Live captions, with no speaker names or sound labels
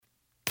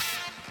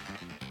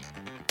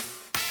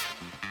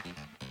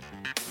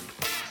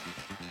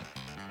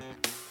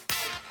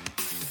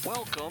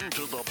Welcome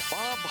to the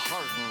Bob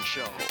Harden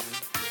Show,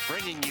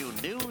 bringing you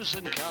news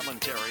and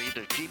commentary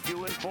to keep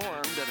you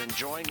informed and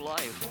enjoying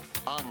life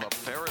on the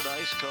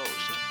Paradise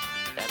Coast.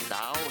 And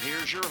now,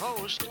 here's your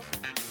host,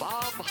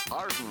 Bob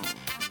Harden.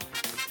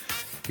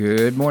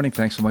 Good morning.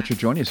 Thanks so much for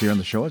joining us here on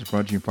the show. It's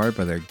brought to you in part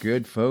by the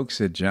good folks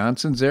at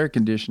Johnson's Air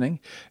Conditioning.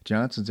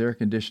 Johnson's Air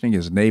Conditioning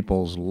is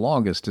Naples'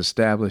 longest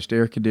established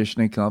air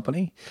conditioning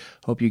company.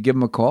 Hope you give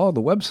them a call.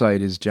 The website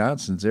is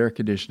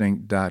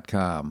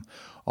johnsonsairconditioning.com.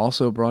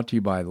 Also brought to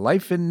you by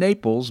Life in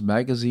Naples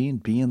magazine.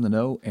 Be in the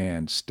know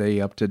and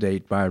stay up to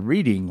date by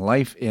reading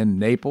Life in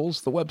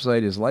Naples. The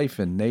website is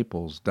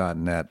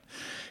lifeinnaples.net.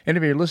 And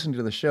if you're listening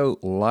to the show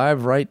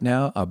live right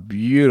now, a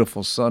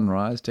beautiful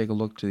sunrise. Take a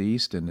look to the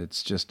east, and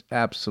it's just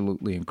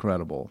absolutely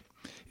incredible.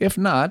 If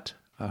not,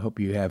 I hope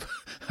you have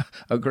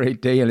a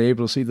great day and are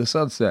able to see the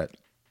sunset.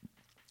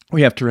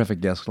 We have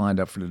terrific guests lined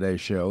up for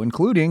today's show,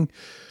 including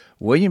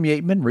William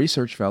Yeatman,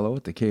 Research Fellow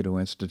at the Cato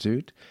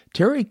Institute.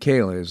 Terry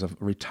Kayla is a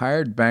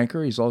retired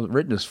banker. He's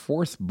written his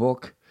fourth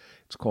book.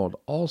 It's called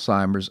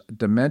Alzheimer's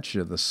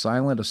Dementia, The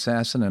Silent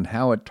Assassin and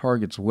How It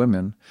Targets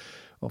Women.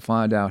 We'll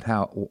find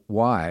out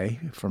why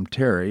from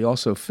Terry.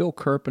 Also, Phil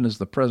Kerpen is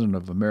the president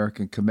of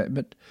American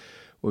Commitment.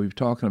 We'll be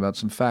talking about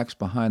some facts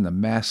behind the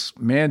mask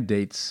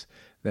mandates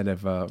that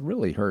have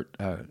really hurt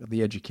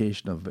the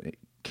education of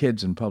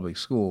kids in public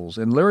schools.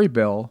 And Larry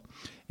Bell,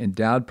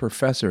 endowed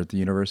professor at the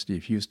University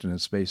of Houston in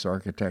space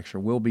architecture,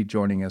 will be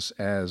joining us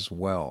as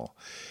well.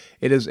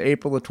 It is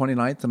April the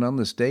 29th, and on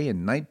this day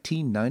in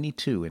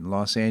 1992 in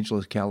Los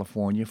Angeles,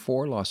 California,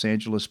 4 Los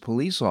Angeles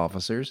police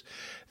officers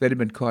that had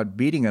been caught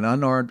beating an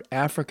unarmed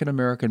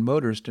African-American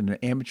motorist in an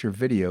amateur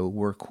video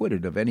were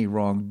acquitted of any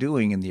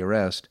wrongdoing in the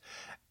arrest.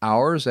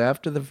 Hours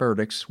after the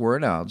verdicts were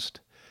announced,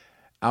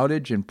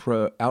 outrage and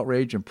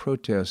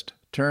protest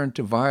turned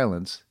to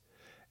violence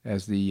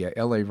as the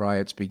L.A.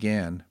 riots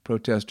began.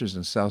 Protesters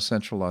in south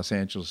central Los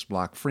Angeles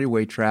blocked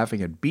freeway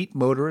traffic and beat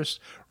motorists,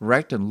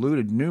 wrecked and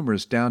looted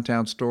numerous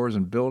downtown stores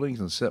and buildings,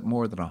 and set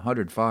more than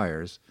 100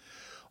 fires.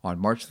 On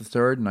March the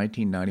 3rd,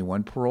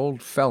 1991,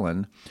 paroled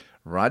felon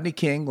Rodney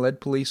King led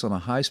police on a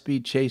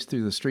high-speed chase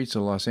through the streets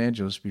of Los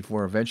Angeles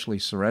before eventually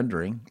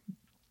surrendering.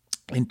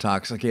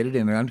 Intoxicated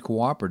and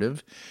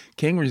uncooperative,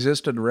 King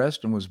resisted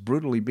arrest and was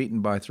brutally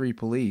beaten by 3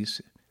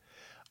 police.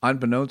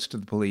 Unbeknownst to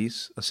the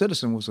police, a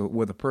citizen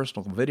with a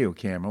personal video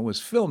camera was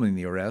filming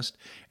the arrest,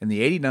 and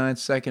the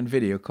 89-second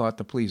video caught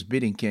the police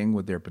beating King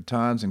with their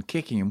batons and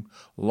kicking him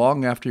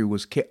long after he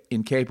was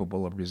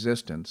incapable of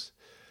resistance.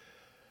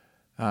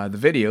 The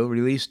video,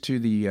 released to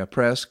the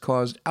press,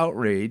 caused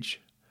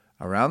outrage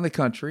around the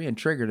country and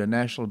triggered a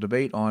national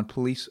debate on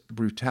police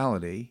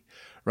brutality.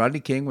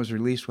 Rodney King was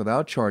released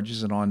without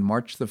charges, and on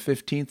March the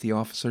 15th, the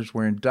officers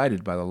were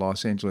indicted by the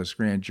Los Angeles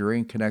grand jury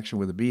in connection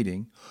with the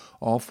beating.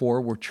 All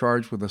 4 were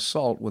charged with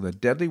assault with a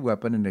deadly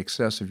weapon and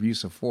excessive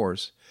use of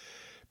force.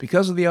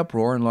 Because of the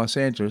uproar in Los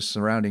Angeles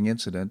surrounding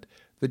incident,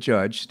 the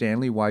judge,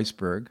 Stanley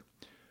Weisberg,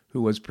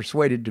 who was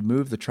persuaded to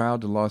move the trial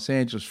to Los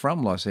Angeles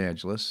from Los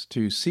Angeles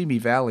to Simi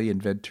Valley in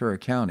Ventura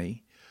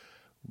County,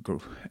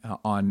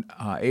 on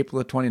April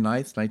the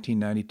 29th,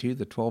 1992,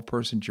 the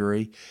 12-person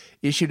jury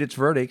issued its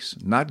verdicts,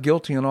 not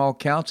guilty on all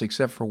counts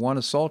except for one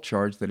assault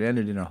charge that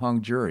ended in a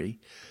hung jury.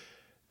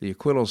 The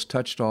acquittals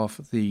touched off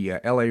the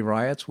L.A.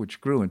 riots, which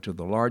grew into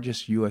the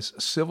largest U.S.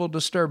 civil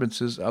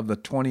disturbances of the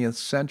 20th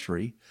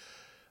century.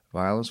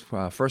 Violence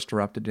first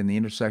erupted in the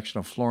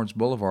intersection of Florence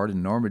Boulevard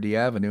and Normandy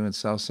Avenue in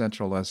south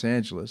central Los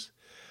Angeles.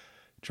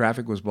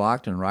 Traffic was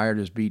blocked and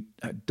rioters beat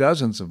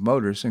dozens of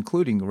motorists,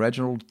 including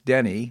Reginald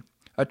Denny,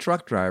 a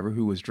truck driver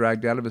who was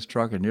dragged out of his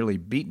truck and nearly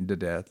beaten to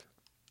death.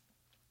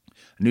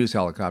 A news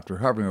helicopter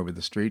hovering over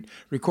the street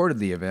recorded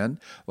the event.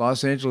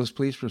 Los Angeles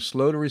police were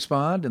slow to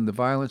respond, and the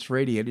violence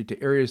radiated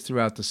to areas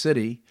throughout the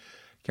city.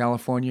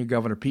 California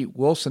Governor Pete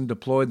Wilson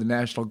deployed the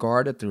National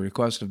Guard at the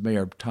request of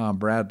Mayor Tom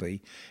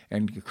Bradley,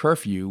 and a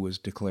curfew was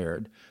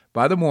declared.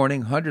 By the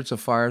morning, hundreds of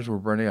fires were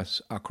burning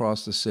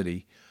across the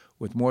city,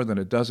 with more than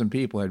a dozen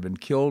people had been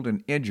killed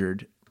and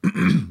injured.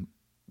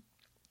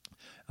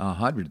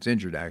 Hundreds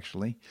injured,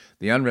 actually.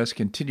 The unrest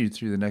continued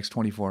through the next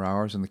 24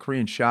 hours, and the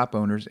Korean shop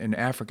owners in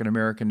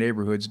African-American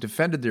neighborhoods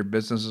defended their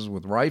businesses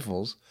with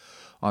rifles.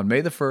 On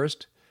May the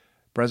 1st,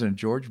 President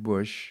George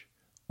Bush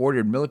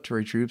ordered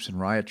military troops and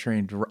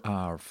riot-trained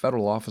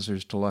federal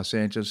officers to Los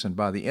Angeles, and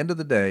by the end of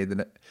the day,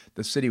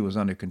 the city was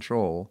under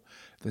control.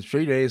 The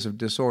 3 days of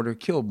disorder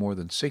killed more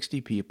than 60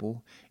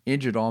 people,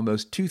 injured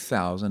almost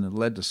 2,000, and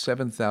led to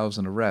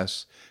 7,000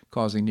 arrests,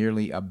 causing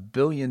nearly $1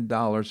 billion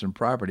in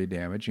property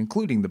damage,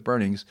 including the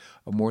burnings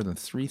of more than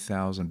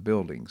 3,000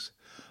 buildings.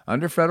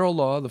 Under federal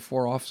law, the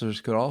 4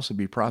 officers could also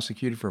be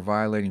prosecuted for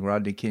violating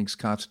Rodney King's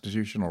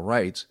constitutional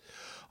rights.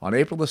 On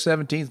April the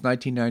 17th,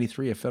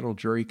 1993, a federal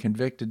jury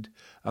convicted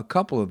a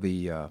couple of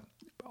the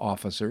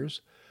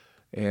officers,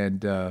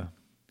 and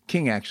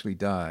King actually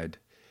died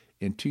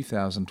in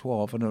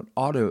 2012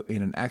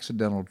 in an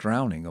accidental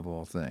drowning, of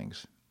all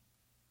things.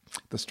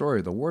 The story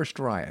of the worst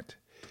riot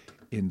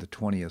in the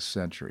 20th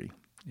century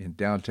in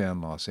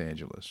downtown Los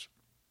Angeles.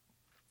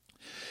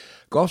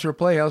 Gulf Shore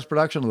Playhouse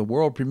production of the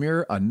world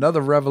premiere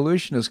Another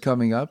Revolution is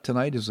coming up.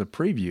 Tonight is a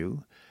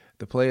preview.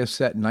 The play is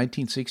set in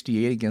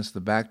 1968 against the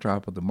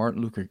backdrop of the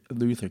Martin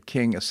Luther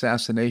King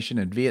assassination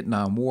and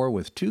Vietnam War,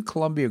 with two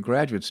Columbia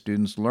graduate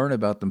students learn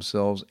about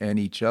themselves and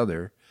each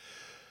other.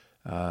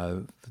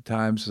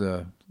 Lots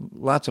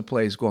of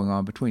plays going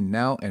on between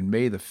now and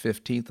May the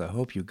 15th. I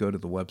hope you go to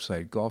the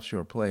website, Gulf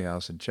Shore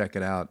Playhouse, and check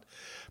it out.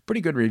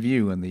 Pretty good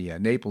review in the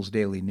Naples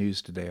Daily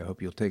News today. I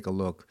hope you'll take a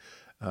look.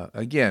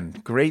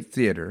 Again, great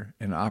theater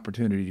and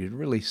opportunity to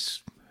really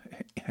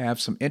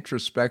have some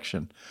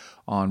introspection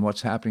on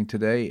what's happening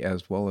today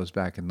as well as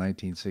back in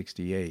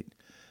 1968.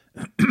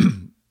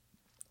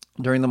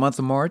 During the month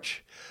of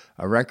March,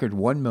 a record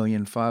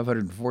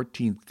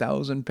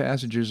 1,514,000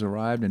 passengers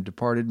arrived and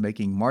departed,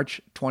 making March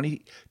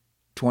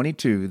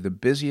 2022 the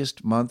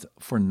busiest month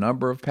for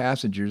number of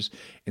passengers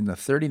in the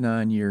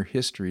 39-year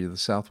history of the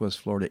Southwest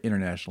Florida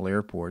International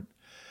Airport.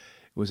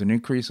 It was an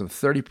increase of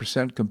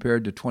 30%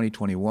 compared to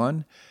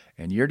 2021,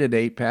 and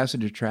year-to-date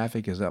passenger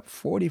traffic is up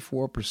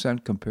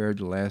 44% compared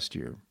to last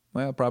year.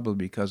 Well, probably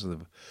because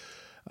of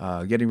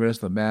the getting rid of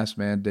the mask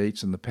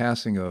mandates and the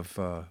passing of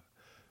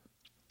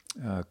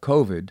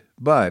COVID,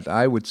 but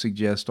I would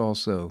suggest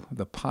also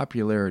the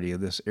popularity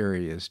of this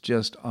area is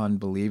just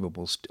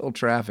unbelievable. Still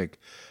traffic,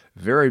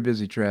 very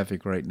busy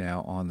traffic right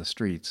now on the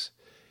streets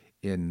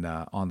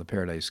on the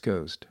Paradise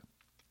Coast.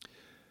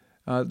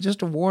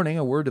 Just a warning,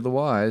 a word to the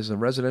wise. A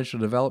residential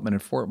development in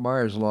Fort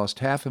Myers lost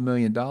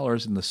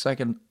 $500,000 in the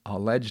second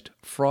alleged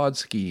fraud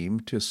scheme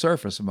to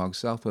surface among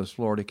Southwest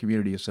Florida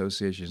community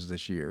associations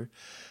this year.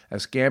 A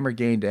scammer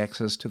gained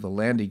access to the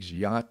Landing's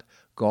yacht,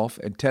 golf,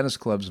 and tennis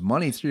club's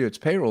money through its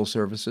payroll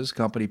services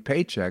company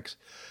Paychex,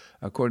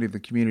 according to the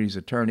community's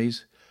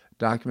attorneys,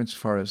 documents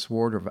for its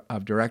board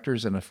of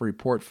directors, and a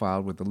report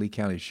filed with the Lee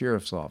County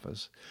Sheriff's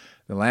Office.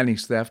 The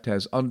Landing's theft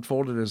has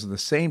unfolded as at the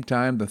same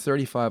time the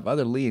 35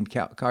 other Lee and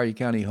Collier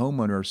County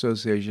homeowner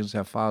associations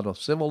have filed a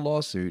civil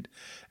lawsuit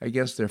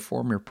against their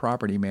former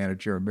property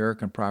manager,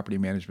 American Property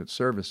Management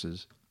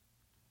Services.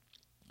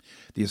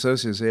 The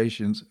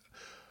associations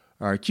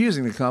are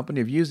accusing the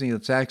company of using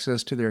its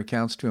access to their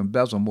accounts to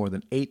embezzle more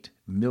than $8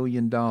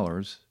 million.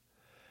 APMS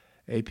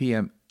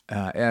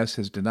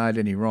has denied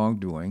any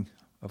wrongdoing,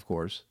 of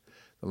course.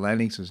 The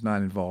Landings is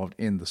not involved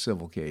in the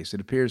civil case.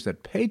 It appears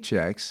that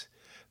Paychex,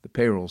 the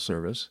payroll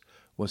service,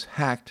 was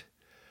hacked,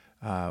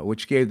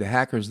 which gave the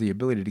hackers the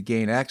ability to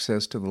gain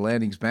access to the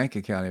Landing's bank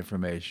account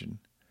information.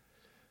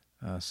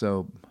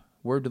 So,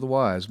 word to the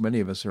wise,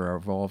 many of us are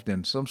involved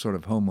in some sort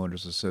of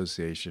homeowners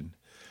association.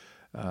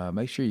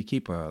 Make sure you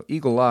keep an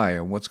eagle eye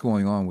on what's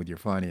going on with your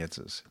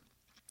finances.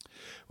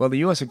 Well, the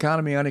U.S.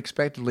 economy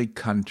unexpectedly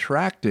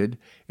contracted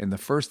in the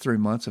first 3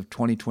 months of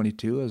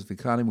 2022 as the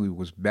economy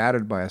was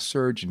battered by a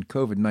surge in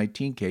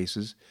COVID-19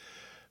 cases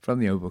from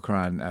the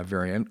Omicron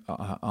variant,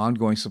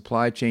 ongoing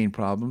supply chain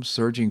problems,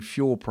 surging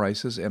fuel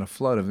prices, and a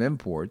flood of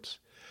imports.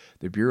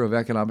 The Bureau of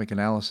Economic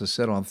Analysis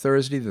said on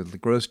Thursday that the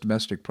gross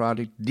domestic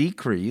product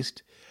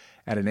decreased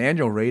at an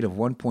annual rate of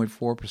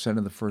 1.4%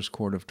 in the first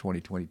quarter of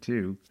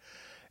 2022.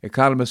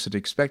 Economists had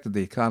expected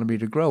the economy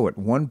to grow at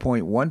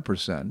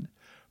 1.1%.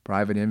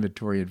 Private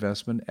inventory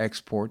investment,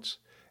 exports,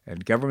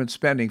 and government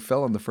spending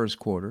fell in the first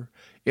quarter.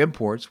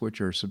 Imports, which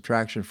are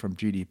subtraction from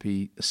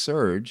GDP,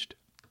 surged.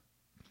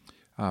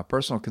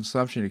 Personal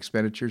consumption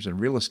expenditures and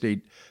real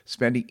estate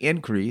spending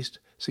increased,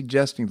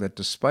 suggesting that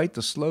despite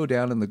the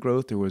slowdown in the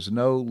growth, there was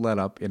no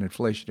let-up in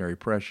inflationary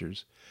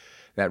pressures.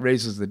 That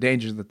raises the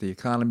danger that the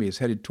economy is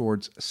headed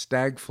towards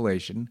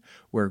stagflation,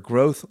 where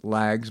growth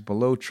lags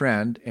below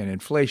trend and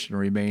inflation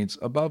remains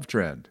above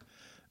trend.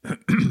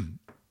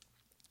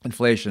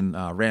 Inflation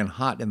ran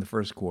hot in the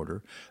first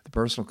quarter. The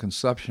Personal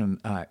Consumption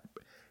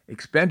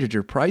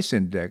Expenditure Price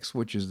Index,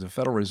 which is the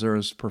Federal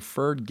Reserve's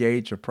preferred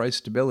gauge of price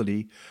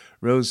stability,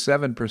 rose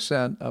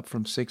 7%, up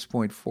from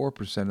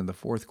 6.4% in the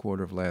fourth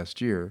quarter of last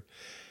year.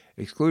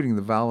 Excluding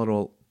the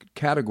volatile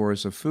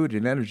categories of food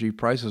and energy,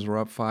 prices were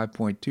up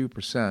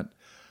 5.2%,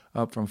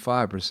 up from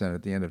 5%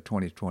 at the end of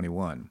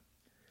 2021.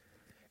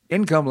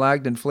 Income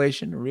lagged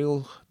inflation.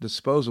 Real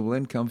disposable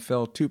income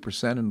fell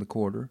 2% in the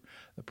quarter.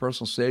 The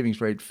personal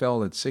savings rate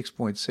fell at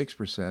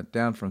 6.6%,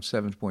 down from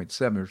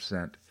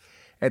 7.7%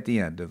 at the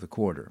end of the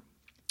quarter.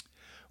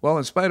 Well,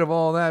 in spite of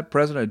all that,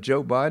 President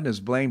Joe Biden has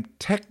blamed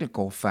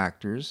technical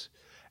factors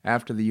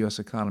after the U.S.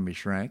 economy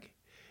shrank.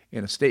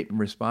 In a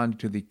statement responding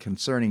to the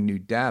concerning new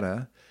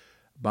data,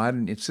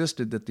 Biden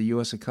insisted that the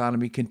U.S.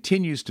 economy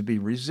continues to be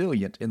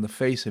resilient in the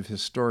face of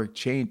historic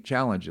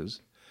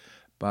challenges.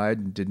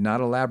 Biden did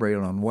not elaborate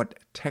on what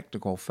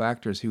technical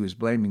factors he was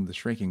blaming the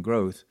shrinking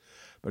growth,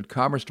 but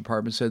Commerce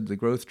Department said the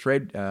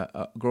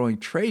growing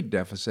trade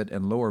deficit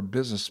and lower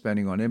business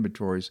spending on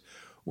inventories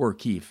were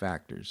key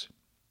factors.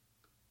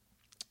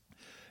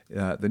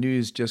 The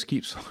news just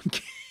keeps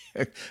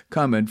on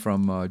coming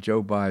from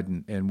Joe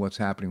Biden and what's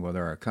happening with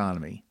our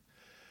economy.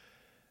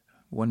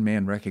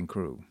 One-man wrecking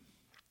crew.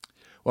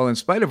 Well, in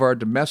spite of our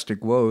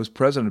domestic woes,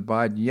 President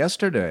Biden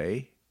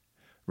yesterday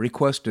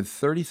requested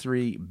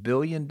 $33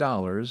 billion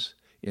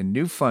in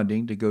new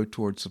funding to go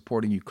towards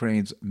supporting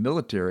Ukraine's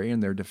military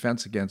and their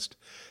defense against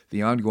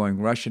the ongoing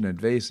Russian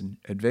invasion,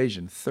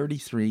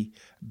 $33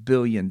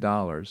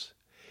 billion.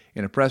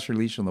 In a press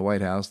release from the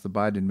White House, the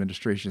Biden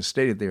administration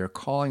stated they are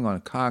calling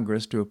on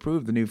Congress to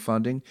approve the new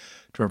funding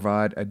to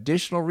provide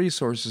additional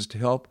resources to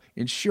help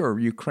ensure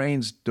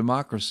Ukraine's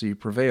democracy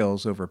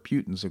prevails over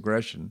Putin's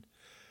aggression.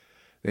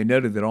 They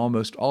noted that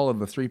almost all of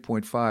the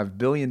 $3.5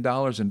 billion in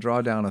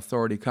drawdown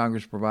authority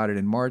Congress provided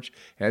in March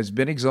has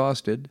been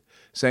exhausted,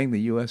 saying the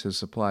U.S. has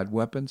supplied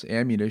weapons,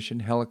 ammunition,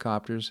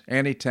 helicopters,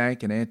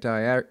 anti-tank and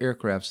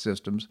anti-aircraft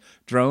systems,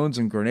 drones,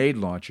 and grenade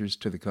launchers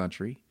to the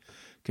country.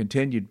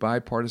 Continued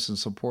bipartisan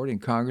support in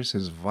Congress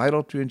is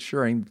vital to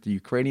ensuring that the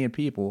Ukrainian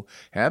people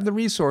have the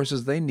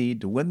resources they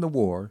need to win the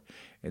war,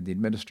 and the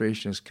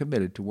administration is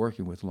committed to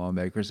working with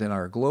lawmakers and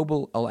our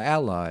global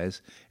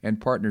allies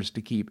and partners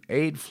to keep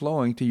aid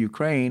flowing to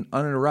Ukraine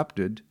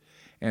uninterrupted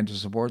and to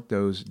support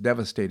those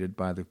devastated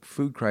by the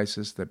food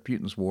crisis that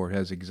Putin's war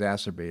has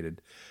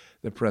exacerbated,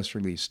 the press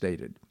release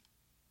stated.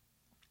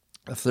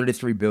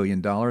 $33 billion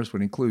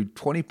would include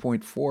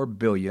 $20.4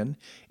 billion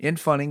in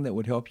funding that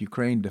would help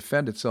Ukraine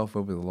defend itself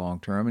over the long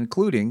term,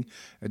 including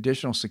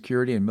additional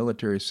security and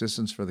military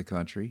assistance for the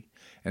country,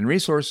 and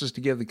resources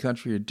to give the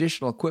country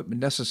additional equipment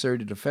necessary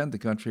to defend the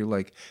country,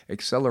 like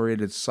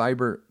accelerated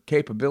cyber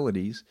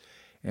capabilities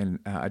and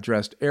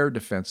addressed air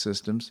defense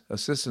systems,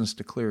 assistance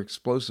to clear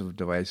explosive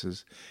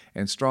devices,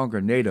 and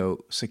stronger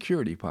NATO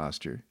security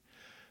posture.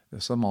 The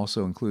sum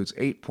also includes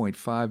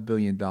 $8.5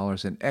 billion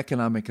in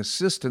economic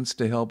assistance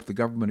to help the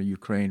government of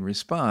Ukraine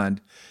respond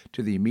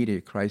to the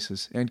immediate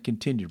crisis and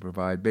continue to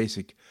provide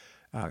basic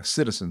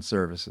citizen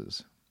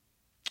services.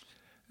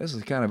 This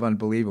is kind of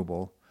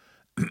unbelievable.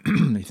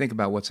 You think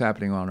about what's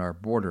happening on our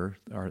border,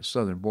 our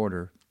southern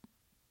border.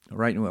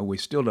 Right now, we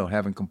still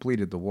haven't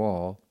completed the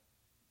wall.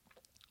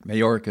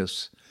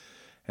 Mayorkas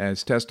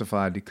has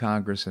testified to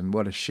Congress, and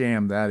what a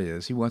sham that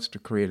is. He wants to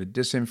create a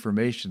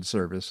disinformation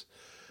service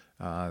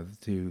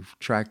to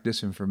track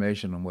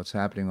disinformation on what's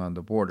happening on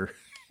the border.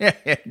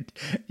 And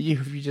you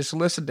just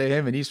listen to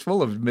him, and he's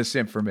full of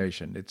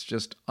misinformation. It's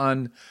just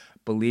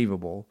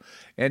unbelievable.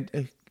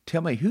 And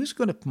tell me, who's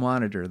going to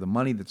monitor the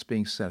money that's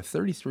being spent?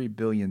 $33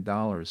 billion.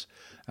 I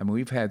mean,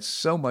 we've had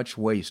so much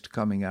waste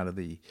coming out of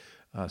the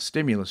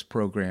stimulus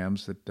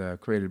programs that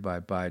created by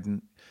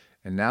Biden.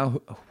 And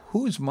now,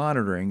 who's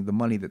monitoring the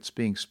money that's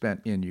being spent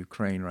in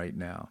Ukraine right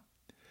now?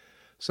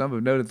 Some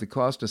have noted the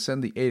cost to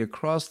send the aid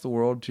across the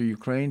world to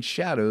Ukraine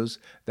shadows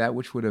that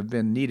which would have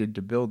been needed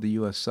to build the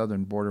U.S.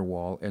 southern border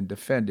wall and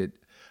defend it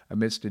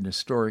amidst an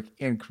historic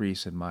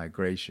increase in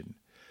migration.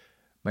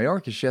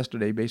 Mayorkas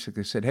yesterday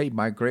basically said, hey,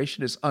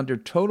 migration is under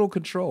total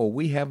control.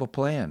 We have a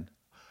plan.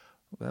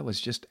 Well, that was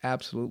just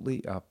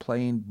absolutely a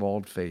plain,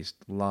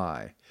 bald-faced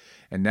lie.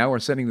 And now we're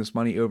sending this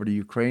money over to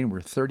Ukraine. We're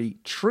 $30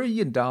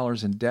 trillion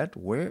in debt.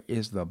 Where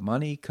is the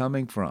money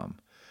coming from?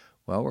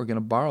 Well, we're going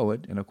to borrow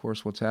it. And, of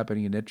course, what's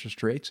happening in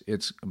interest rates?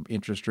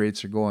 Interest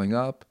rates are going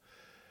up.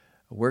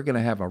 We're going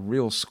to have a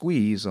real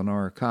squeeze on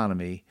our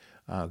economy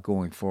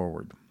going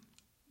forward.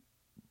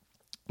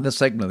 This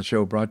segment of the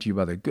show brought to you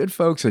by the good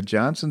folks at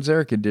Johnson's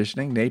Air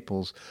Conditioning,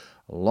 Naples'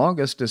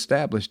 longest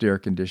established air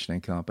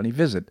conditioning company.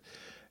 Visit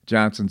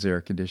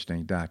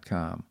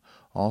johnsonsairconditioning.com.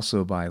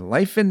 Also by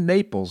Life in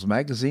Naples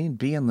magazine.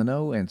 Be in the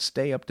know and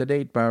stay up to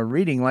date by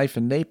reading Life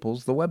in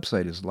Naples. The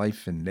website is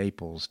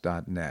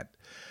lifeinnaples.net.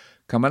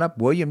 Coming up,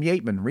 William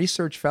Yateman,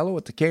 Research Fellow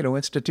at the Cato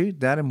Institute.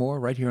 That and more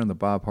right here on The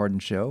Bob Harden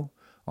Show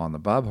on the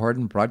Bob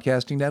Harden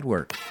Broadcasting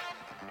Network.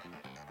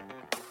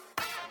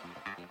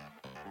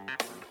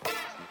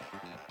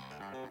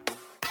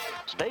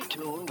 Stay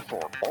tuned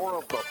for more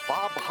of The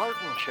Bob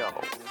Harden Show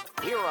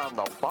here on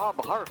the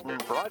Bob Harden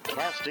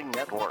Broadcasting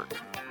Network.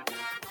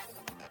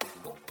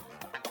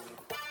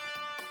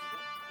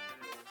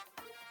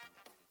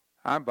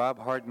 I'm Bob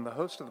Harden, the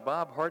host of The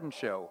Bob Harden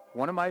Show.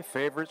 One of my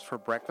favorites for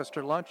breakfast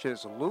or lunch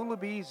is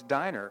Lulabee's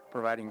Diner,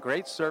 providing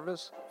great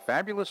service,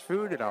 fabulous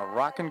food, and a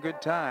rockin' good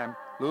time.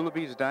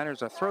 Lulabee's Diner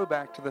is a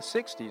throwback to the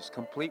 60s,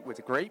 complete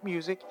with great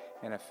music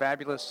and a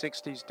fabulous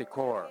 60s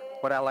decor.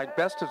 What I like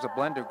best is a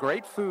blend of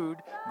great food,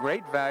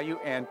 great value,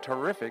 and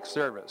terrific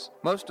service.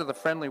 Most of the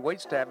friendly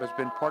waitstaff has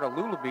been part of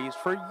Lulabee's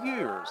for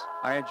years.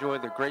 I enjoy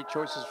the great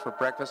choices for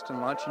breakfast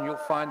and lunch, and you'll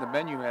find the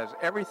menu has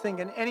everything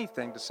and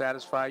anything to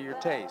satisfy your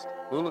taste.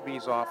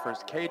 Lulabee's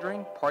offers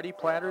catering, party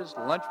platters,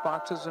 lunch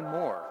boxes, and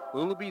more.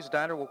 Lulabee's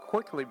Diner will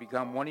quickly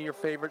become one of your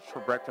favorites for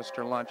breakfast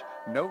or lunch.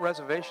 No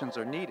reservations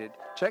are needed.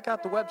 Check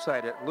out the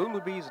website at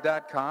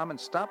lulabees.com and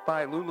stop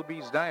by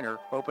Lulabee's Diner,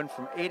 open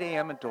from 8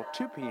 a.m. until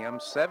 2 p.m.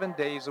 7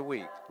 days a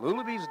week.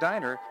 Lulabee's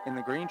Diner in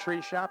the Green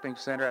Tree Shopping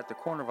Center at the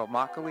corner of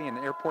Immokalee and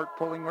Airport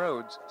Pulling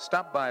Roads.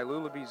 Stop by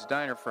Lulabee's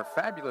Diner for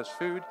fabulous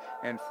food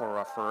and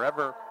for a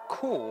forever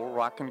cool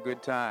rockin'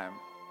 good time.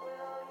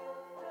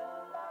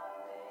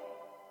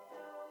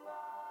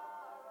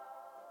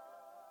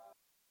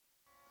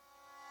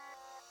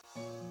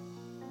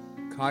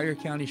 Collier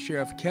County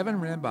Sheriff Kevin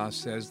Rambas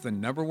says the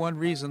number one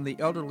reason the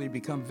elderly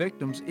become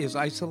victims is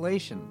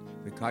isolation.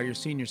 The Collier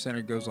Senior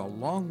Center goes a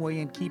long way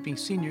in keeping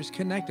seniors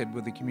connected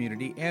with the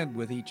community and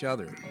with each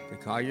other. The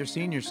Collier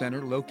Senior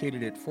Center,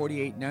 located at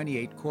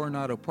 4898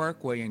 Coronado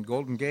Parkway in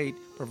Golden Gate,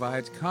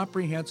 provides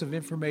comprehensive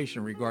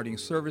information regarding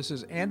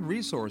services and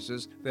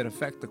resources that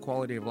affect the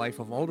quality of life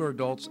of older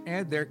adults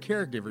and their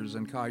caregivers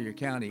in Collier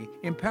County,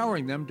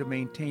 empowering them to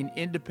maintain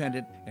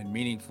independent and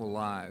meaningful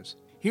lives.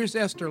 Here's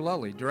Esther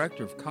Lully,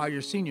 Director of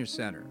Collier Senior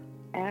Center.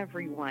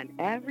 Everyone,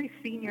 every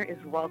senior is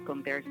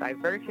welcome. There's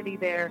diversity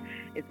there.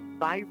 It's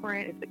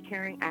vibrant. It's a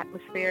caring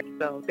atmosphere.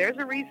 So there's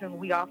a reason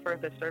we offer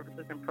the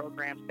services and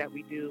programs that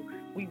we do.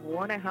 We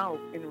want to help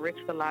enrich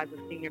the lives of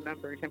senior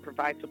members and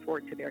provide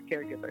support to their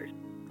caregivers.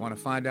 Want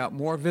to find out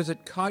more?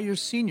 Visit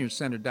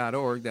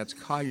CollierSeniorCenter.org. That's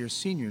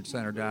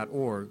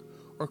CollierSeniorCenter.org.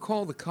 Or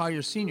call the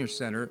Collier Senior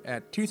Center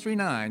at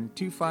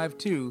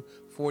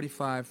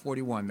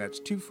 239-252-4541. That's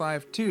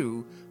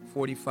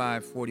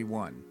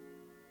 252-4541.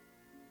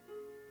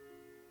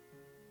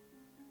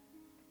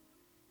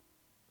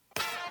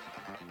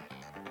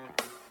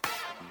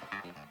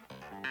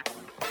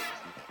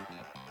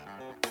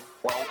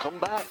 Welcome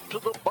back to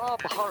the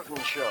Bob Harden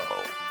Show.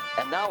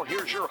 And now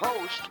here's your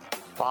host,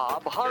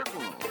 Bob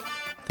Harden.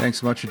 Thanks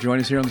so much for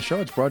joining us here on the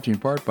show. It's brought to you in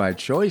part by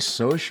Choice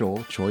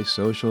Social. Choice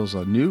Social is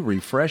a new,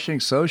 refreshing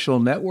social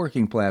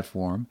networking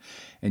platform,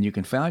 and you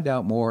can find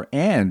out more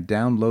and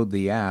download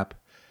the app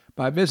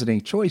by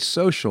visiting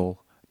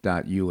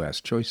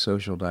choicesocial.us,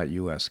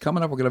 choicesocial.us.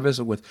 Coming up, we're going to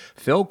visit with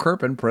Phil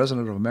Kerpen,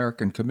 President of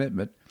American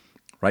Commitment.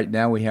 Right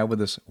now we have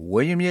with us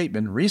William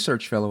Yeatman,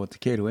 Research Fellow at the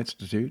Cato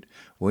Institute.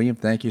 William,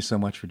 thank you so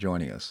much for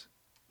joining us.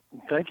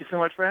 Thank you so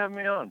much for having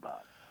me on,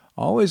 Bob.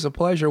 Always a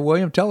pleasure.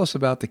 William, tell us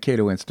about the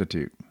Cato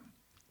Institute.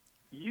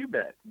 You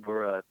bet.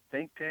 We're a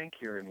think tank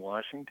here in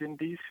Washington,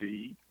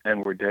 D.C.,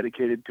 and we're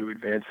dedicated to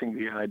advancing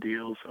the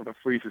ideals of a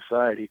free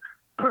society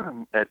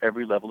at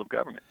every level of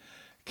government.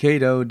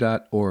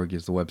 Cato.org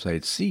is the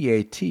website,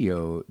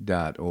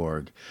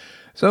 cato.org.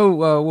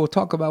 So we'll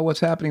talk about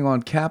what's happening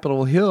on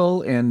Capitol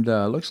Hill, and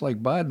looks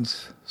like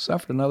Biden's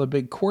suffered another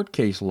big court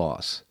case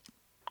loss.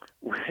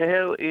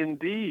 Well,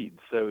 indeed.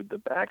 So the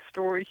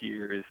backstory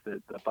here is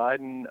that the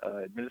Biden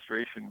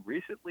administration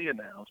recently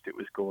announced it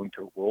was going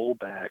to roll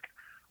back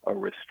a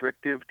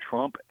restrictive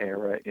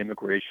Trump-era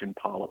immigration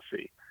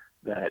policy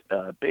that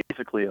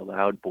basically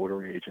allowed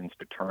border agents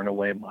to turn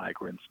away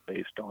migrants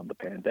based on the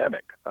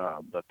pandemic,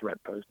 the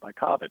threat posed by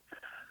COVID.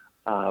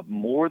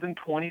 More than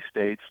 20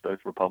 states, both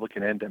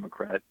Republican and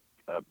Democrats,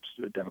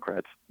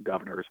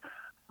 governors,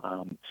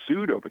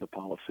 sued over the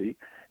policy.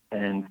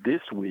 And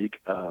this week,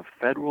 a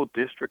federal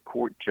district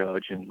court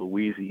judge in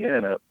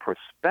Louisiana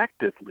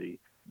prospectively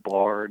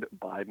barred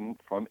Biden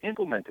from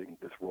implementing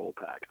this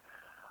rollback.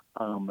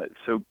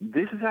 So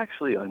this is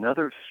actually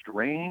another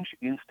strange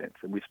instance,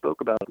 and we spoke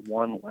about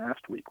one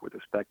last week with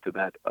respect to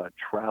that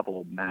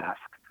travel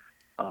mask,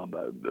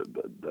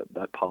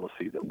 that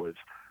policy that was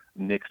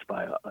nixed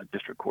by a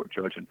district court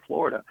judge in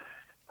Florida.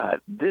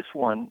 This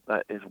one,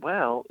 as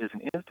well, is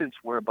an instance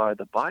whereby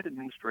the Biden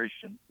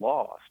administration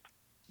lost,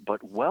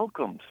 but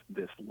welcomes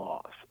this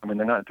loss. I mean,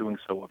 they're not doing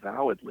so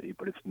avowedly,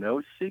 but it's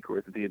no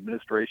secret that the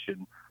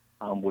administration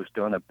was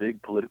done a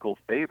big political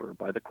favor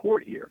by the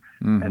court here.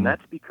 Mm-hmm. And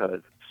that's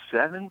because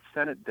 7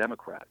 Senate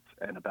Democrats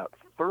and about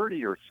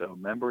 30 or so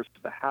members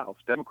of the House,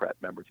 Democrat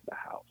members of the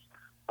House,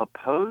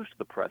 opposed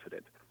the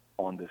president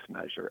on this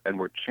measure and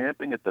were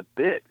champing at the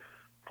bit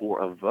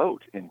for a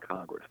vote in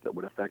Congress that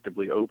would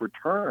effectively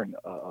overturn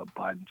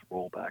Biden's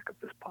rollback of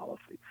this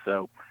policy.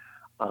 So,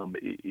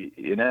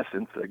 in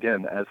essence,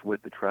 again, as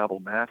with the travel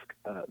mask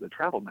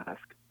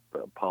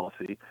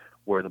policy,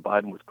 where the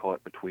Biden was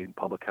caught between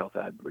public health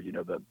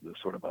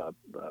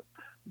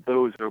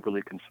those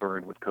overly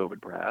concerned with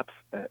COVID, perhaps,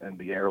 and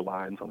the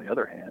airlines, on the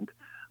other hand,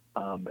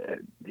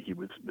 he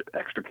was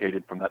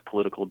extricated from that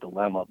political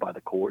dilemma by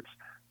the courts.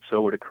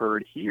 So it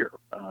occurred here.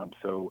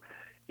 So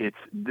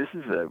this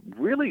is a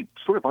really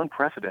sort of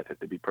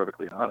unprecedented, to be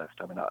perfectly honest.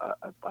 I mean,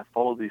 I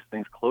follow these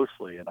things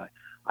closely, and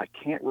I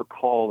can't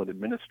recall an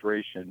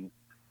administration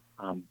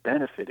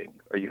benefiting,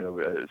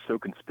 so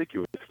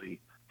conspicuously,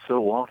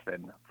 so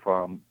often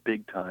from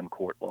big-time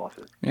court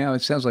losses. Yeah,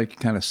 it sounds like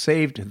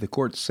the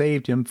court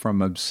saved him from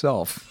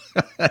himself.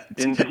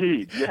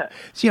 Indeed, yes.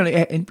 So,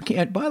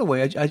 and by the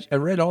way, I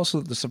read also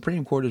that the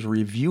Supreme Court is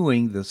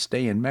reviewing the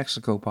stay in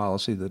Mexico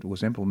policy that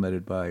was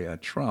implemented by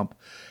Trump.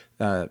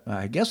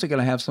 I guess they're going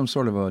to have some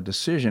sort of a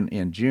decision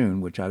in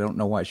June, which I don't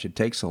know why it should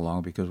take so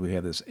long because we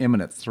have this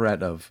imminent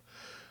threat of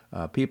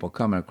people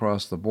coming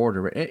across the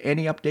border.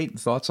 Any update and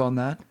thoughts on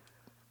that?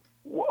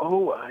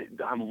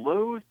 I'm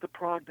loath to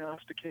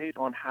prognosticate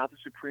on how the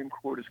Supreme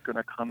Court is going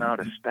to come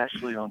out,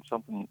 especially on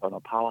a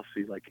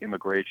policy like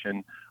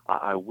immigration.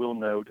 I will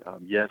note,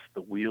 yes,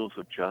 the wheels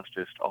of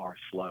justice are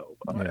slow,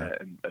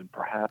 and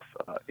perhaps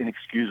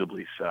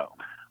inexcusably so.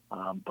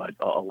 But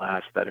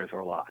alas, that is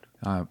our lot.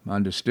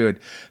 Understood.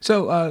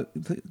 So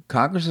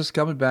Congress is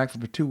coming back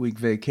from a 2-week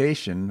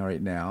vacation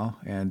right now,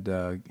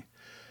 and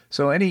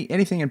so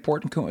anything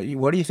important?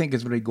 What do you think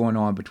is really going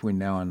on between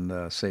now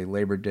and say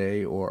Labor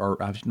Day, or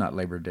not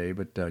Labor Day,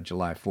 but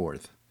July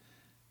 4th?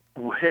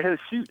 Well,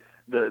 shoot.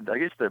 I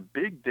guess the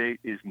big date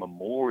is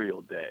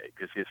Memorial Day,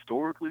 because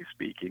historically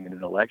speaking, in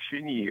an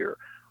election year,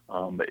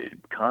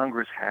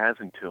 Congress has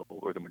until,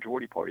 or the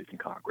majority parties in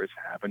Congress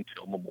have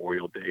until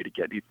Memorial Day to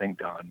get anything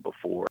done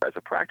before, as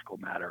a practical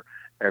matter,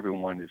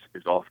 everyone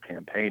is off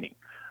campaigning.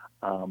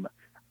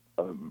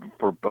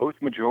 For both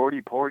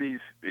majority parties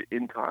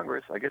in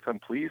Congress, I guess I'm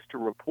pleased to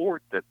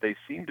report that they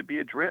seem to be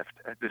adrift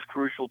at this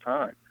crucial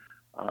time.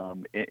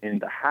 In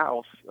the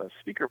House,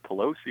 Speaker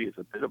Pelosi is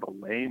a bit of a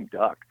lame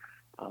duck.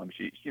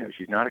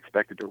 She's not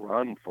expected to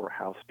run for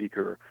House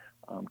Speaker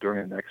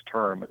during the next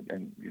term,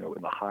 and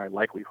in the high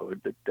likelihood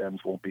that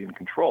Dems won't be in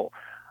control.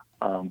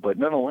 But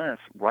nonetheless,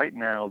 right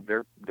now,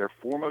 their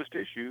foremost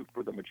issue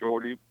for the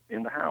majority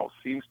in the House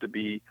seems to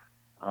be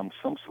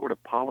some sort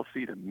of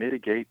policy to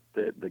mitigate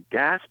the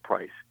gas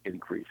price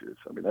increases.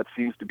 I mean, that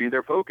seems to be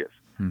their focus.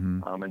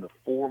 Mm-hmm. And the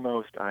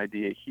foremost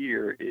idea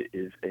here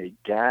is a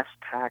gas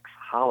tax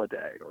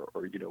holiday,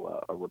 or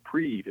a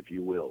reprieve, if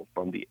you will,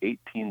 from the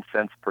 18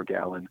 cents per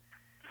gallon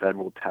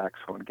federal tax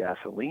on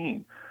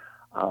gasoline.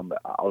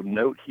 I'll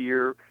note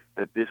here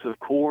that this,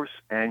 of course,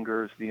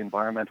 angers the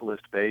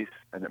environmentalist base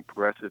and the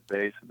progressive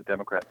base of the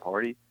Democrat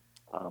Party.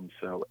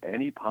 So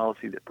any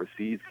policy that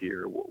proceeds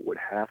here would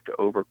have to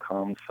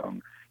overcome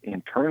some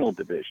internal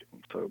division.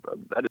 So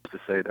that is to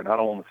say they're not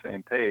all on the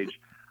same page.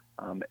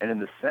 And in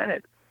the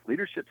Senate,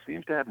 leadership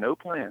seems to have no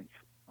plans.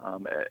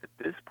 At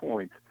this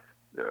point,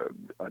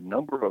 a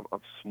number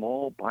of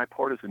small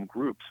bipartisan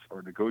groups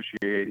are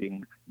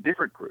negotiating,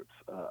 different groups,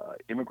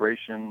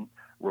 immigration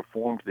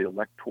reform to the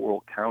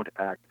Electoral Count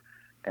Act,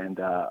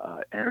 and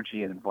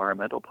energy and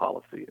environmental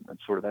policy. And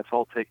sort of that's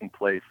all taking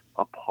place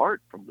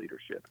apart from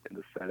leadership in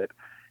the Senate.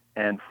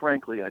 And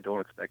frankly, I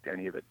don't expect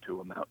any of it to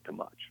amount to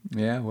much.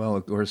 Yeah, well,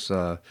 of course,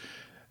 the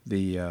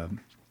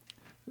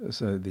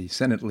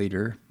Senate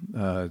leader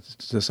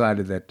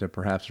decided that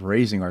perhaps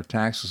raising our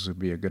taxes would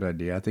be a good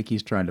idea. I think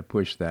he's trying to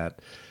push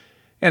that.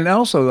 And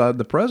also,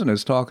 the president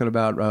is talking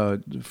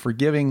about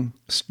forgiving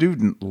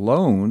student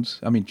loans.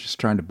 I mean, just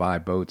trying to buy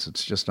boats.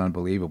 It's just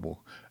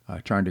unbelievable.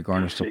 Trying to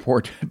garner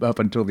support up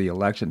until the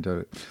election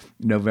to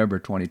November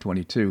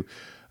 2022.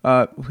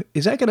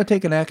 Is that going to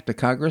take an act to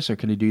Congress, or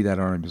can he do that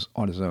on his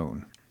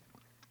own?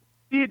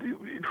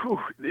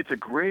 It's a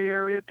gray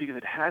area because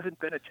it hasn't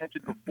been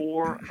attempted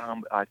before.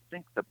 I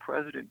think the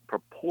president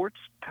purports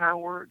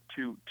power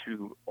to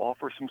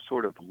offer some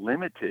sort of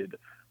limited,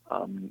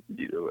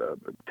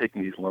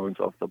 taking these loans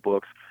off the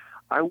books.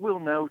 I will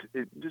note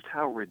just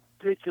how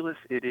ridiculous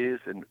it is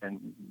and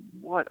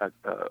what a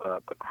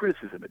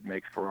criticism it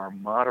makes for our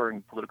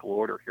modern political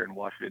order here in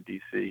Washington,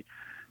 D.C.,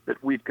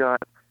 that we've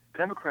got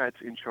Democrats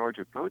in charge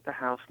of both the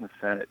House and the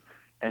Senate,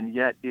 and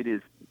yet it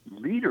is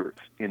leaders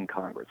in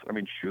Congress, I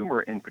mean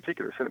Schumer in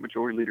particular, Senate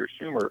Majority Leader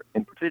Schumer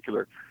in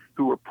particular,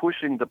 who are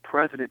pushing the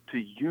president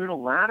to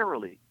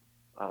unilaterally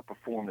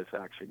perform this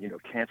action,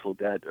 cancel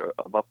debt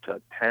of up to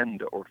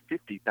 $10,000 or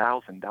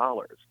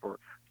 $50,000 for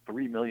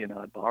 3 million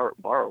odd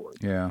borrowers.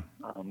 Yeah.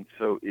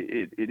 So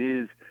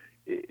it's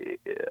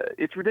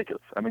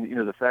ridiculous. I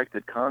mean, the fact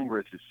that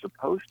Congress is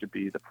supposed to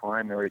be the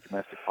primary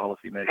domestic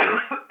policy maker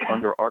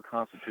under our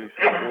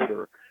constitutional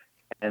order,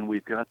 and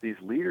we've got these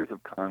leaders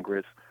of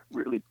Congress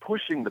really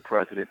pushing the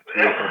president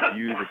to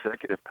abuse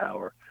executive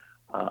power.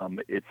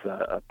 It's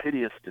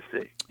piteous to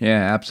see.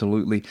 Yeah,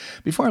 absolutely.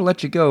 Before I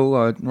let you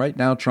go, right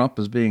now Trump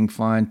is being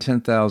fined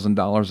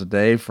 $10,000 a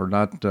day for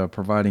not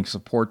providing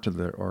support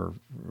to or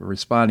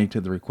responding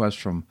to the request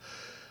from,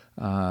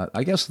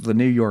 I guess, the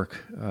New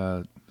York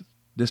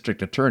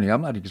district attorney.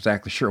 I'm not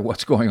exactly sure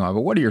what's going on,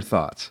 but what are your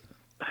thoughts?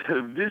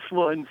 This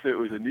one, so it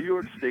was a New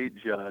York State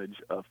judge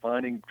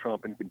finding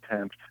Trump in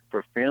contempt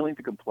for failing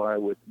to comply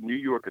with New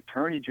York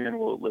Attorney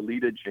General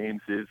Lolita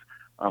James's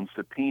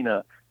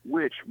subpoena,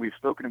 which we've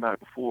spoken about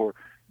before.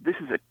 This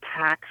is a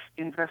tax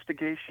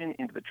investigation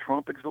into the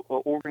Trump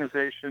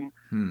organization.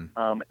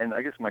 And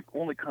I guess my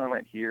only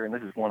comment here, and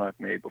this is one I've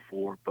made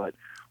before, but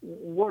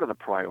what are the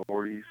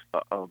priorities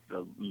of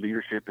the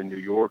leadership in New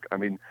York? I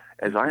mean,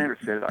 as I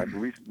understand it, I've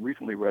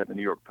recently read in the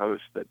New York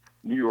Post that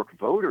New York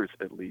voters,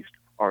 at least,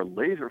 are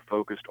laser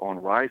focused on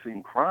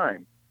rising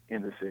crime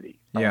in the city.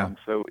 Yeah.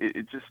 So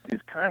it just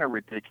is kind of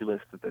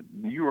ridiculous that the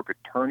New York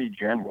Attorney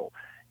General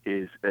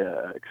is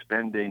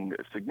expending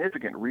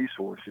significant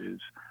resources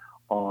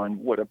on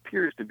what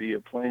appears to be a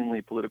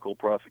plainly political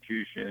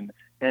prosecution,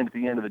 and at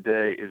the end of the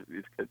day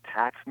is a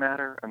tax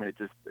matter. I mean,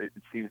 it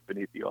seems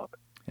beneath the office.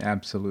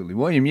 Absolutely.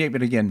 William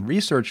Yeatman, again,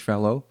 research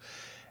fellow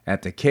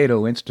at the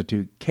Cato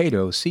Institute.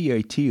 Cato,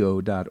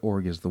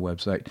 CATO.org is the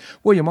website.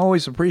 William,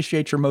 always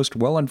appreciate your most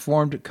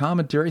well-informed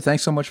commentary.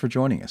 Thanks so much for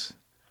joining us.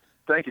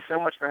 Thank you so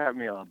much for having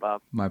me on,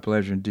 Bob. My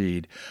pleasure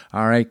indeed.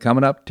 All right,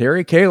 coming up,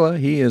 Terry Kayla.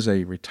 He is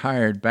a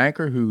retired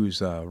banker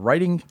who's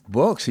writing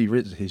books.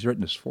 He's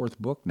written his fourth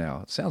book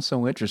now. It sounds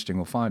so interesting.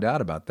 We'll find out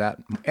about that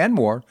and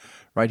more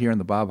right here on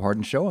The Bob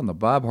Harden Show on the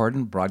Bob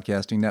Harden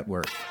Broadcasting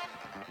Network.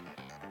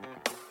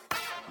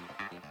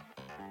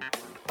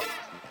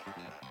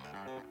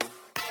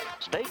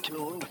 Stay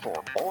tuned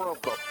for more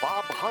of The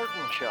Bob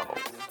Harden Show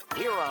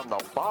here on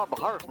the Bob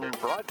Harden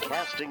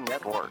Broadcasting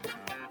Network.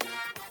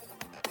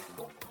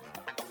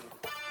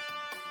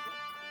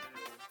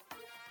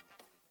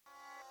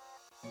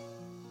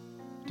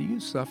 Do you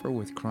suffer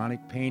with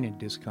chronic pain and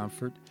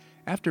discomfort?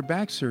 After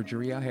back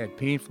surgery, I had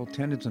painful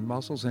tendons and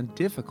muscles and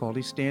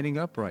difficulty standing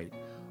upright.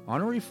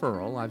 On a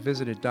referral, I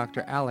visited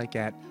Dr. Alec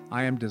at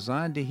I Am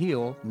Designed to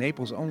Heal,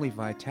 Naples' only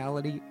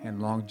vitality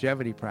and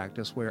longevity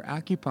practice where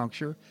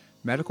acupuncture,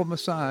 medical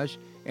massage,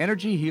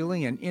 energy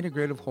healing, and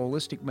integrative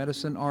holistic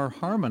medicine are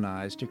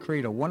harmonized to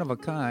create a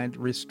one-of-a-kind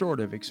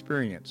restorative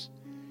experience.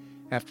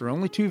 After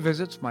only 2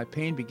 visits, my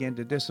pain began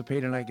to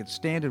dissipate and I could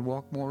stand and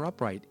walk more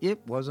upright.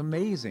 It was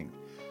amazing.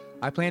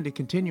 I plan to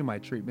continue my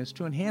treatments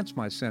to enhance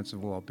my sense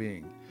of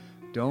well-being.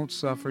 Don't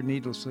suffer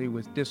needlessly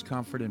with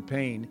discomfort and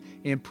pain.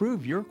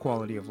 Improve your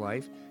quality of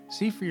life.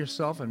 See for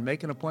yourself and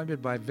make an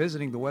appointment by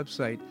visiting the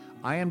website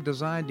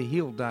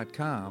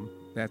IamDesignedToHeal.com.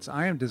 That's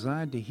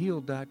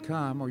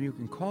IamDesignedToHeal.com, or you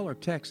can call or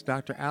text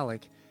Dr.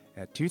 Alec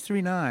at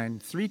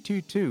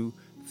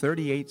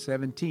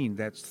 239-322-3817.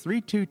 That's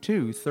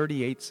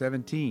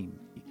 322-3817.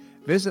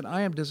 Visit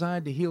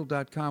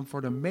IamDesignedToHeal.com for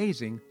an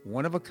amazing,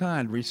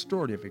 one-of-a-kind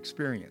restorative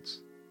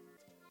experience.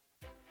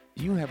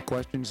 Do you have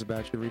questions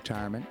about your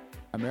retirement?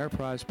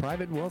 Ameriprise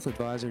Private Wealth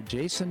Advisor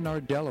Jason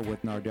Nardella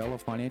with Nardella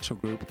Financial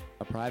Group,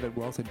 a private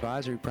wealth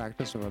advisory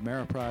practice of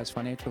Ameriprise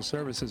Financial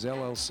Services,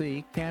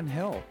 LLC, can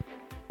help.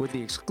 With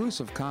the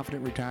exclusive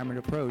Confident Retirement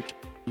approach,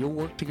 you'll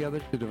work together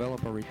to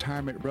develop a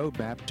retirement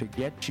roadmap to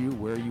get you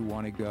where you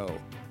want to go.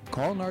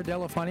 Call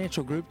Nardella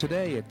Financial Group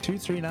today at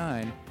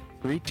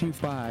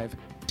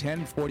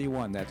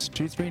 239-325-1041. That's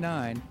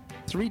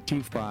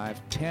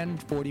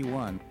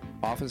 239-325-1041.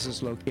 Office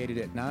is located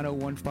at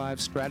 9015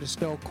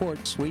 Stratosdale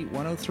Court, Suite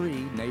 103,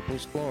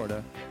 Naples,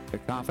 Florida. The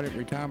Confident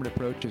Retirement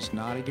approach is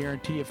not a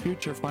guarantee of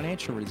future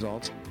financial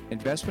results.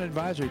 Investment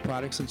advisory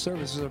products and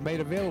services are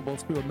made available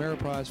through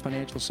Ameriprise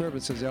Financial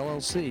Services,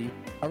 LLC,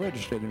 a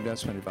registered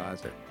investment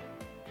advisor.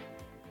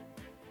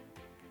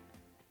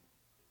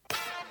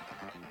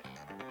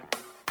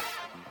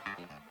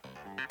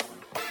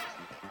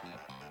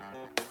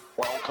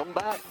 Welcome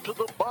back to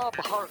the Bob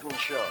Harden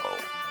Show.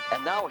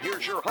 And now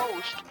here's your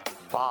host,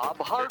 Bob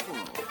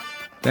Harden.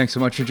 Thanks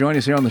so much for joining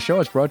us here on the show.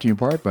 It's brought to you in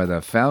part by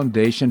the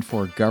Foundation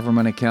for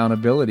Government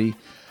Accountability,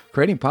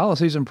 creating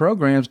policies and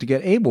programs to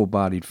get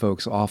able-bodied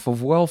folks off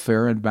of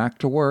welfare and back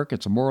to work.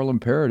 It's a moral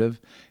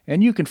imperative,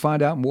 and you can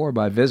find out more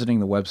by visiting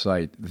the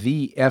website,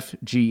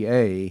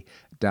 thefga.org.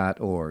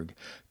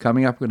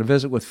 Coming up, we're going to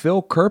visit with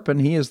Phil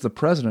Kerpen. He is the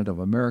president of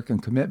American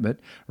Commitment.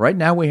 Right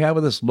now we have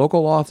with us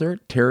local author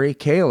Terry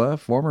Kayla,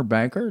 former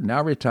banker,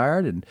 now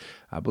retired, and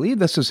I believe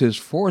this is his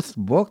 4th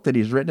book that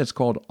he's written. It's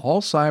called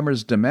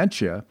Alzheimer's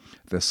Dementia,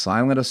 The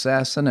Silent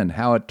Assassin and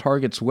How It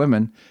Targets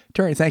Women.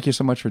 Terry, thank you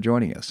so much for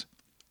joining us.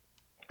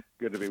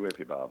 Good to be with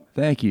you, Bob.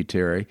 Thank you,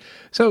 Terry.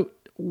 So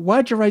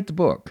why'd you write the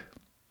book?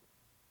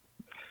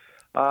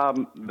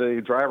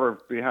 The driver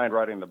behind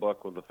writing the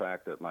book was the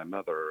fact that my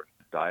mother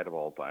died of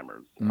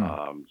Alzheimer's.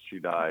 She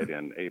died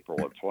in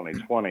April of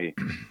 2020,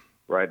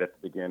 right at the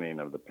beginning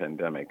of the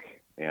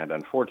pandemic. And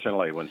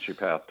unfortunately, when she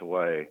passed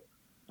away,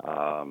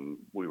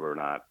 we were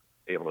not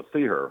able to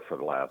see her for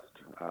the last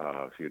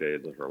few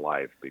days of her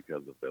life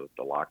because of the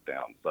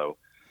lockdown. So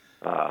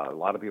a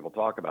lot of people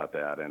talk about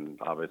that, and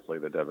obviously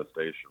the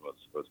devastation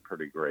was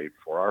pretty great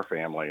for our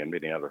family and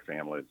many other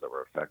families that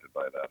were affected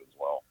by that as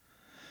well.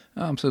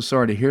 I'm so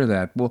sorry to hear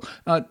that. Well,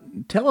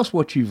 tell us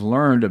what you've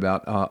learned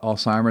about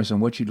Alzheimer's and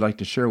what you'd like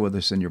to share with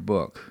us in your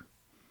book.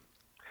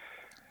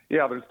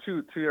 Yeah, there's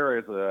two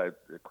areas that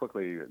I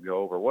quickly go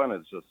over. One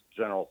is just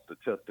general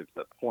statistics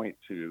that point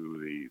to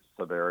the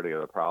severity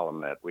of the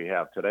problem that we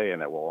have today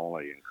and that will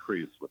only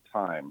increase with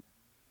time.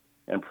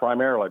 And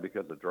primarily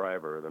because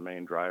the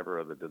main driver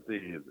of the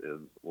disease is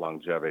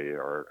longevity,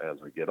 or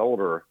as we get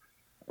older,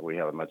 we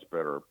have a much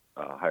better,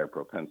 higher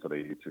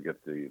propensity to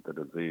get the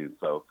disease.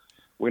 So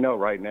we know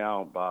right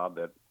now, Bob,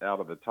 that out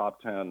of the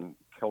top 10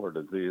 killer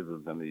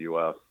diseases in the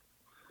U.S.,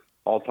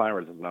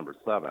 Alzheimer's is number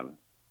 7,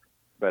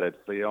 but it's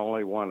the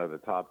only one of the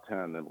top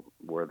 10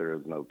 where there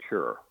is no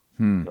cure.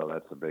 So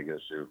that's a big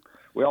issue.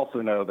 We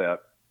also know that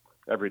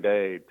every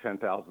day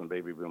 10,000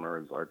 baby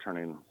boomers are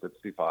turning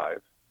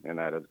 65, and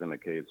that has been the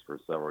case for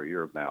several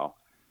years now,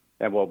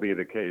 and will be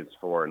the case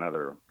for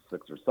another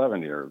 6 or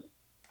 7 years.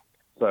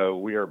 So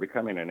we are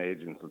becoming an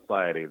aging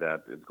society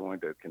that is going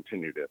to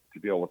continue to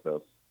deal with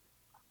this.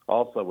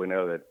 Also, we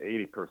know that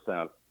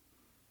 80%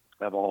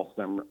 of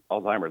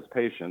Alzheimer's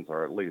patients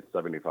are at least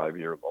 75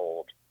 years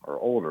old or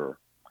older.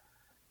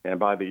 And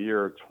by the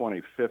year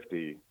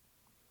 2050,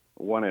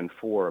 1 in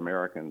 4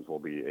 Americans will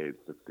be age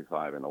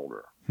 65 and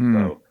older.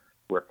 So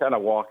we're kind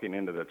of walking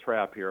into the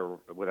trap here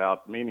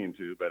without meaning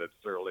to, but it's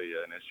certainly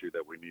an issue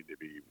that we need to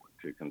be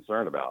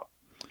concerned about.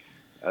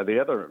 The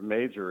other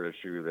major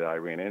issue that I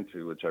ran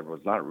into, which I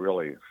was not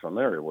really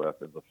familiar with,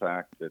 is the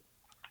fact that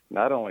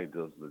not only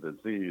does the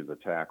disease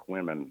attack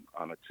women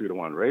on a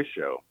 2-to-1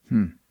 ratio,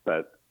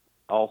 but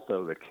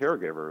also the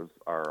caregivers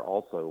are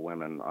also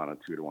women on a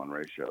 2-to-1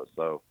 ratio.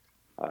 So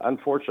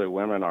unfortunately,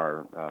 women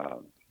are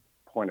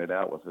pointed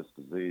out with this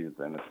disease,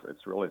 and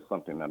it's really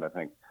something that I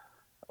think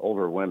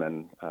older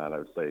women, I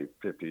would say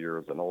 50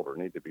 years and older,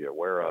 need to be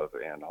aware of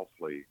and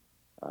hopefully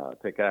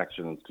take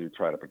actions to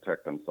try to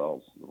protect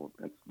themselves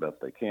as best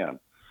they can.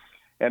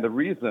 And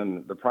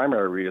the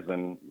primary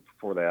reason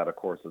for that, of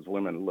course, is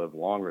women live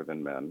longer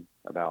than men,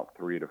 about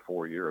 3 to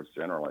 4 years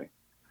generally.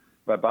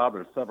 But Bob,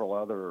 there's several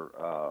other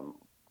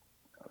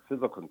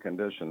physical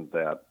conditions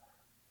that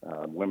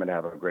women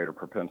have a greater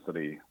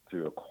propensity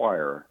to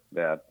acquire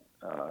that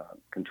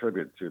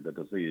contribute to the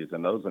disease,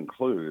 and those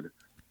include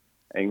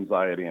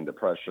anxiety and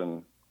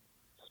depression,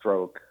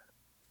 stroke,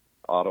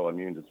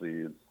 autoimmune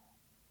disease,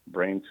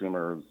 brain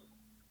tumors,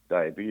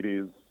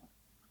 diabetes,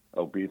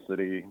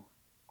 obesity,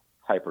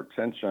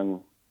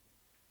 hypertension,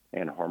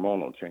 and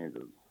hormonal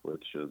changes,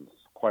 which is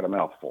quite a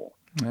mouthful.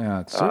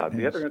 Yeah,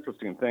 the other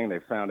interesting thing they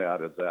found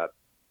out is that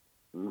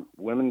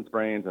women's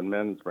brains and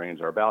men's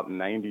brains are about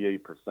 98%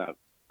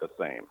 the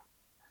same,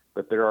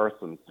 but there are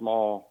some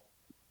small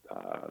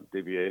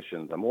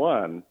deviations, and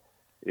one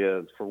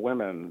is for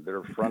women,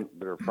 their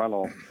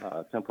frontal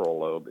temporal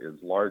lobe is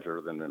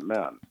larger than in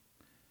men,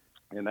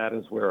 and that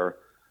is where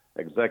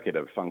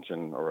executive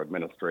function or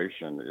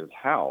administration is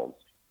housed,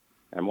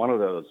 and one of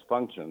those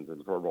functions is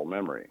verbal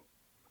memory.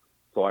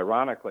 So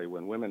ironically,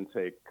 when women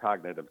take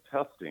cognitive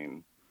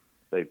testing,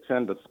 they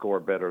tend to score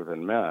better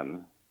than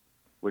men,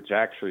 which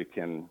actually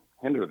can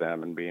hinder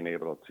them in being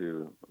able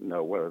to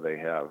know whether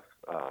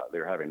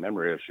they're having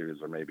memory issues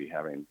or maybe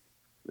having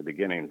the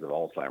beginnings of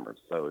Alzheimer's.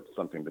 So it's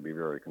something to be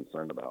very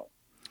concerned about.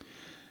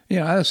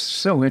 Yeah, that's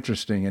so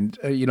interesting. And,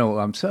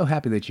 I'm so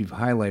happy that you've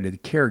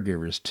highlighted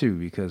caregivers, too,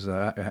 because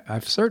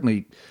I've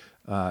certainly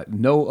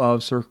know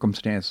of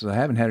circumstances. I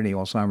haven't had any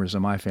Alzheimer's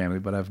in my family,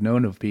 but I've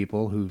known of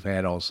people who've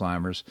had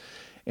Alzheimer's.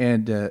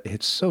 And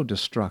it's so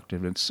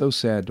destructive. It's so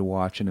sad to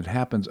watch, and it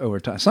happens over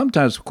time.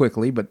 Sometimes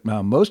quickly, but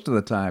most of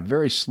the time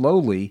very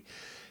slowly,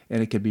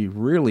 and it can be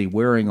really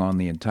wearing on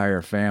the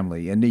entire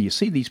family. And you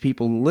see these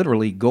people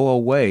literally go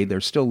away.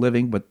 They're still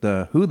living, but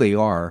who they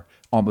are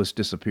almost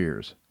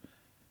disappears.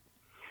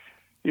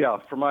 Yeah,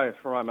 for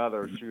my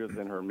mother, she was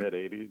in her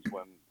mid-80s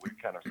when we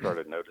kind of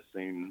started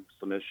noticing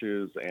some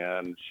issues,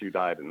 and she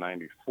died in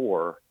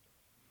 94.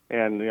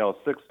 And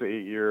 6 to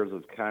 8 years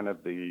is kind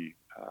of the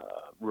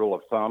rule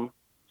of thumb,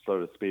 so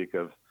to speak,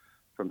 of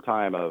from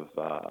time of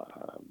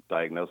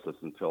diagnosis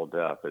until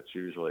death. It's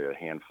usually a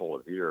handful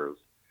of years.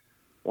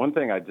 One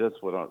thing I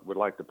just would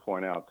like to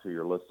point out to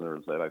your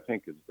listeners that I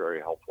think is very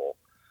helpful.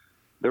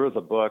 There was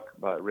a book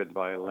written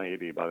by a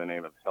lady by the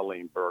name of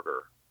Helene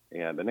Berger,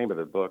 and the name of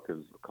the book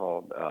is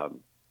called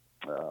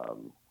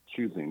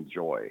Choosing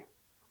Joy.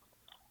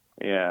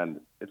 And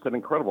it's an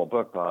incredible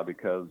book, Bob,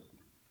 because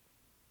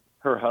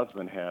her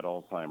husband had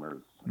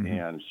Alzheimer's,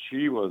 and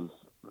she was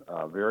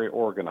very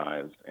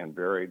organized and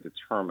very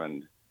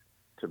determined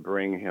to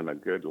bring him a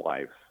good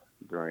life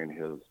during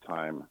his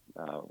time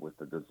with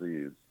the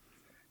disease.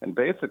 And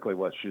basically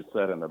what she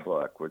said in the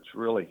book, which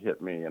really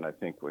hit me and I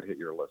think would hit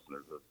your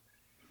listeners, is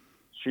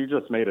she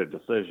just made a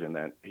decision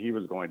that he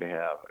was going to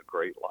have a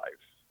great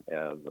life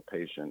as a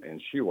patient, and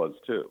she was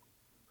too.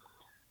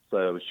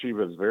 So she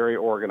was very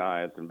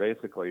organized, and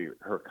basically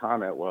her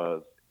comment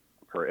was,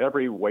 for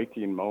every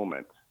waking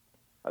moment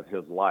of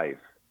his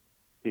life,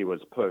 he was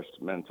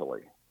pushed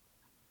mentally.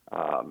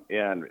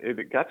 And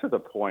it got to the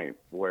point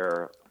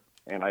where,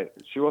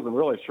 she wasn't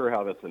really sure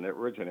how this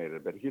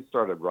originated, but he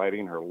started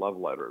writing her love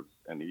letters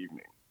in the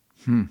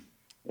evening.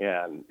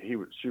 And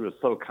she was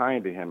so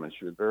kind to him, and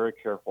she was very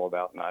careful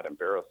about not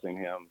embarrassing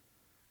him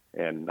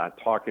and not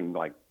talking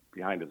like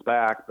behind his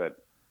back. But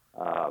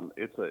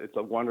it's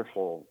a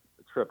wonderful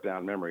trip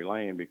down memory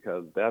lane,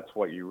 because that's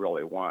what you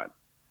really want.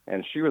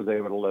 And she was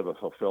able to live a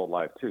fulfilled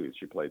life too.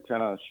 She played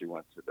tennis. She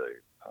went to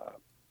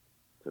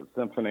the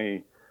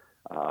symphony.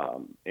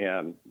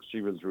 And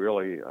she was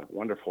really a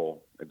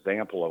wonderful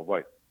example of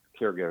what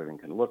caregiving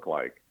can look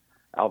like,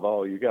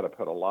 although you got to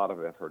put a lot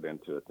of effort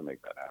into it to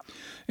make that happen.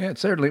 Yeah,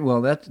 certainly.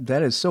 Well,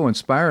 that is so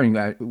inspiring.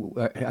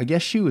 I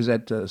guess she was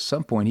at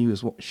some point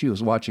she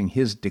was watching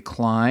his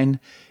decline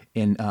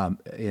in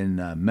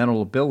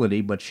mental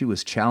ability, but she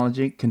was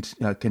challenging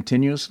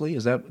continuously.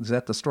 Is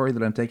that the story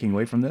that I'm taking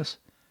away from this?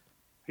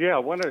 Yeah,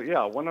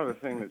 one other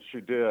thing that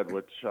she did,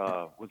 which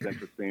was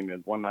interesting,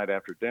 is one night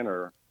after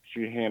dinner,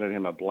 she handed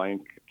him a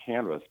blank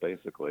canvas,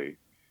 basically,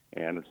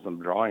 and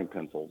some drawing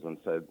pencils, and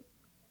said,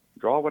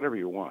 draw whatever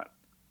you want.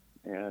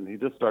 And he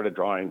just started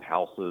drawing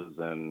houses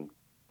and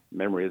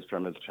memories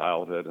from his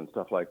childhood and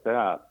stuff like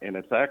that. And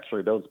it's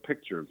actually those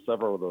pictures,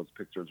 several of those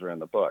pictures are in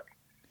the book.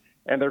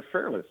 And they're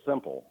fairly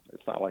simple.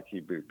 It's not like he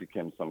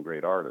became some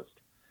great artist.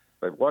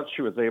 But what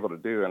she was able to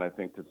do, and I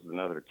think this is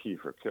another key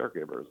for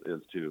caregivers,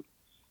 is to,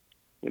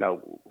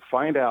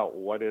 find out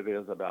what it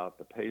is about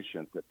the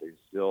patient that they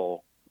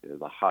still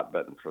is a hot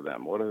button for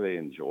them. What do they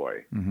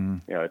enjoy?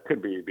 It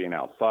could be being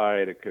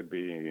outside. It could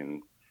be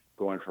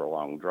going for a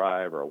long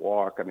drive or a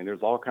walk. I mean,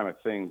 there's all kind of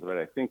things, but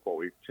I think what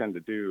we tend to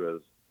do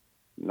is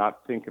not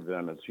think of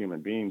them as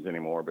human beings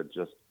anymore, but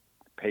just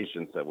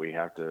patients that we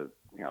have to,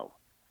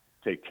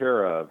 take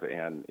care of.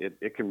 And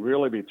it can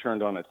really be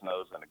turned on its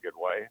nose in a good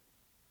way.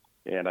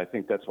 And I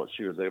think that's what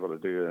she was able to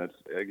do. And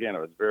it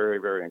was very,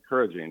 very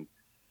encouraging.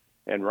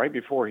 And right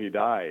before he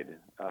died,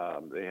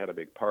 they had a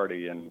big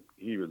party, and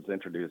he was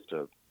introduced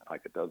to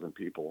like a dozen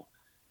people,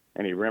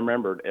 and he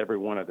remembered every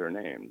one of their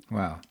names.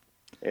 Wow.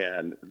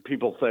 And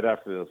people said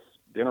after this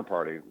dinner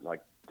party,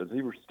 like, does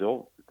he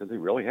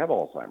really have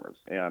Alzheimer's?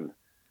 And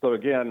so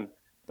again,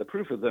 the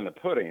proof is in the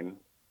pudding.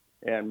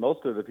 And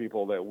most of the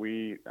people that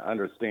we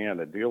understand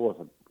that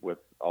deal with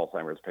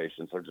Alzheimer's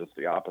patients are just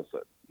the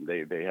opposite.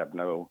 They have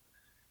no,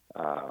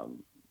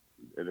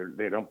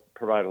 they don't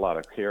provide a lot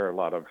of care, a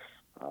lot of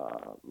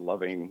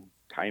loving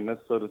kindness,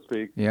 so to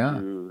speak,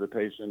 to the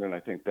patient. And I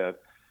think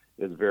that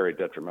is very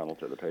detrimental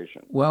to the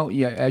patient. Well,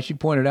 yeah, as you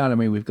pointed out, I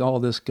mean, we've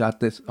got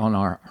this on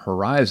our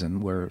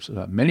horizon where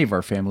many of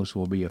our families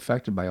will be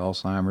affected by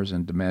Alzheimer's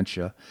and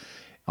dementia.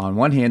 On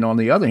one hand, on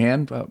the other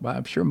hand,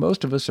 I'm sure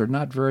most of us are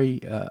not very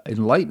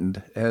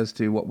enlightened as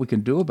to what we can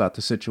do about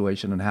the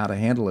situation and how to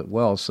handle it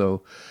well.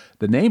 So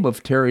the name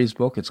of Terry's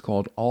book, it's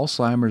called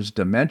Alzheimer's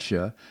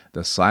Dementia,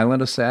 The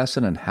Silent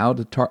Assassin and How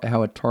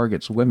It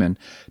Targets Women.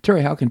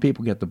 Terry, how can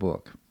people get the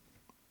book?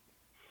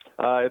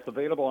 It's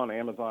available on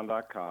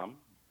Amazon.com,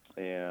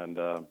 and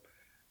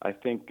I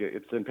think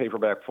it's in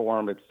paperback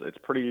form. It's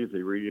pretty easy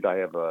to read. I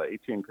have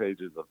 18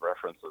 pages of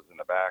references in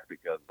the back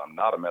because I'm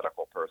not a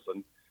medical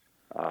person.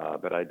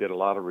 But I did a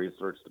lot of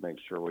research to make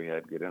sure we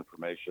had good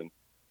information.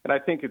 And I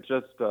think it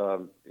just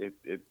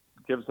it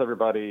gives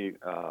everybody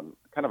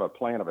kind of a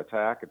plan of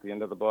attack at the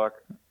end of the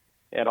book.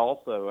 And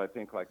also, I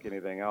think like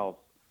anything else,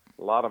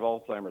 a lot of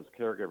Alzheimer's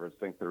caregivers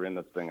think they're in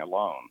this thing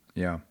alone.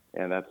 Yeah.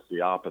 And that's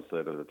the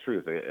opposite of the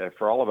truth.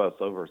 For all of us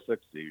over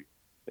 60,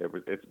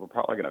 we're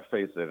probably going to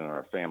face it in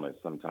our families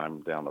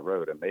sometime down the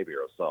road, and maybe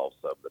ourselves.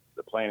 So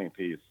the planning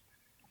piece,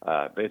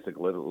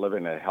 basically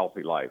living a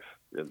healthy life,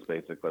 is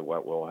basically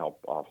what will help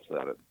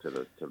offset it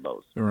to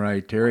most.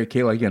 Right. Terry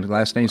Cala, again,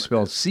 last name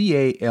spelled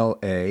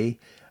C-A-L-A,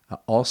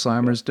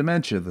 Alzheimer's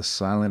Dementia, The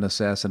Silent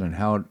Assassin and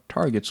How It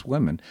Targets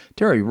Women.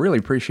 Terry, really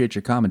appreciate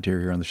your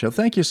commentary here on the show.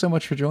 Thank you so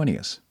much for joining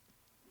us.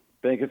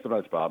 Thank you so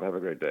much, Bob. Have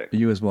a great day.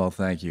 You as well.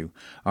 Thank you.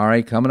 All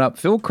right, coming up,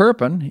 Phil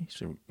Kerpen.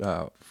 He's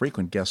a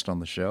frequent guest on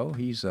the show.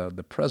 He's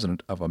the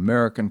president of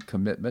American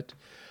Commitment.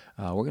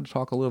 We're going to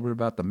talk a little bit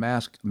about the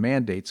mask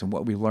mandates and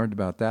what we've learned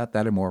about that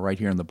and more right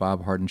here on The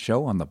Bob Harden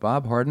Show on the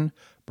Bob Harden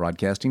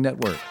Broadcasting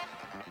Network.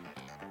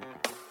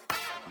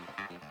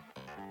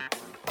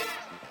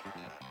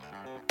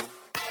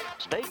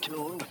 Stay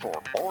tuned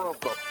for more of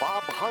The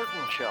Bob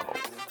Harden Show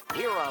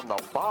here on the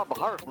Bob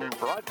Harden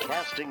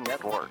Broadcasting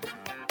Network.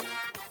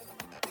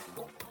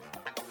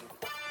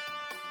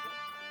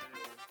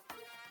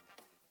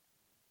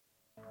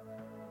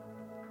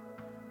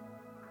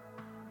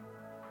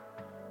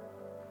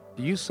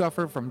 Do you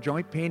suffer from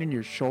joint pain in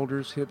your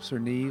shoulders, hips, or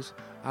knees?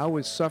 I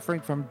was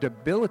suffering from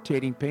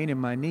debilitating pain in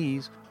my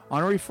knees.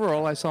 On a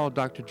referral, I saw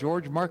Dr.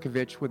 George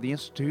Markovich with the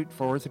Institute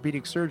for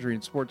Orthopedic Surgery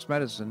and Sports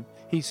Medicine.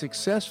 He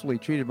successfully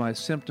treated my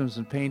symptoms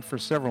and pain for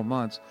several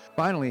months.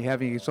 Finally,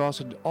 having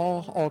exhausted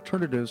all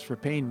alternatives for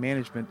pain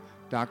management,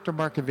 Dr.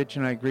 Markovich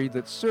and I agreed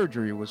that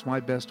surgery was my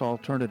best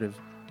alternative.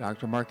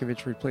 Dr.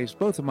 Markovich replaced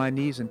both of my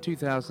knees in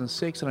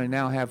 2006, and I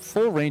now have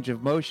full range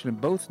of motion in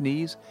both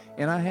knees,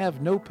 and I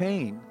have no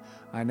pain.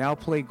 I now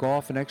play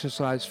golf and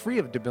exercise free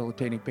of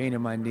debilitating pain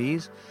in my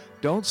knees.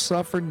 Don't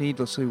suffer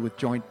needlessly with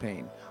joint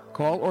pain.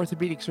 Call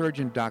orthopedic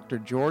surgeon Dr.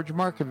 George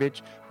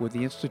Markovich with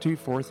the Institute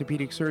for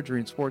Orthopedic Surgery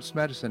and Sports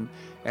Medicine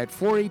at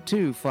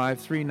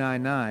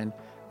 482-5399.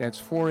 That's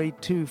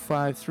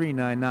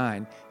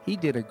 482-5399. He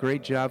did a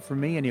great job for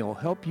me, and he'll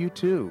help you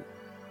too.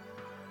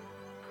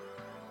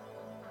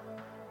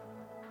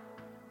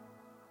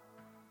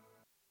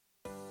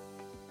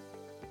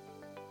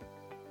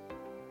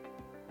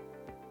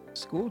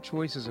 School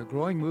choice is a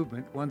growing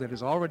movement, one that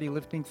is already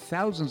lifting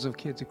thousands of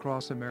kids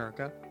across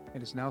America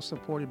and is now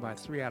supported by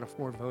 3 out of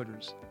 4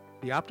 voters.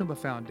 The Optima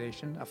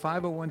Foundation, a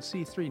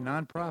 501c3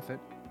 nonprofit,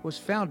 was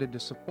founded to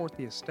support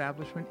the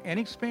establishment and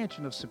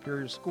expansion of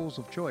superior schools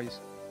of choice.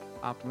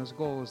 Optima's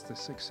goal is the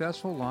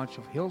successful launch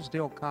of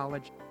Hillsdale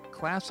College,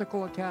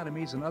 classical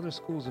academies, and other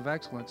schools of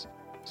excellence,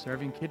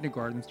 serving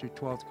kindergarten through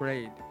 12th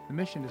grade. The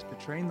mission is to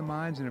train the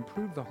minds and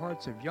improve the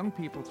hearts of young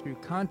people through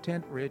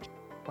content-rich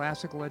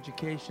classical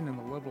education in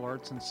the liberal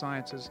arts and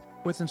sciences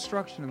with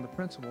instruction in the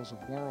principles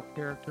of moral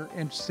character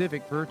and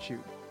civic virtue.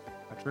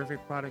 A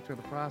terrific product of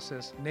the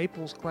process,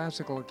 Naples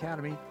Classical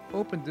Academy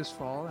opened this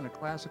fall, and a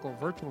classical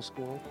virtual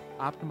school,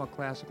 Optima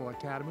Classical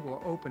Academy,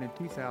 will open in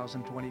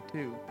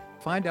 2022.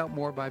 Find out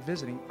more by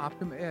visiting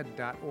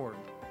optimaed.org.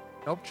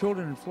 Help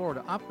children in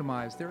Florida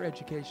optimize their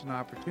education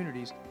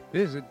opportunities.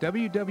 Visit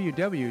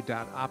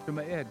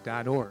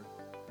www.optimaed.org.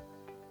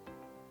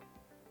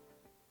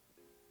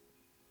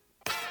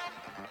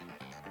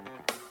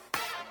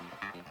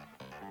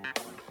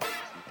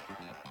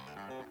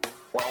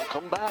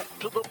 Welcome back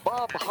to the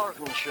Bob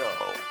Harden Show.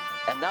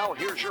 And now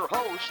here's your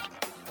host,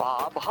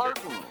 Bob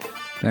Harden.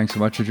 Thanks so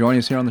much for joining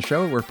us here on the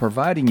show. We're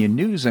providing you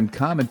news and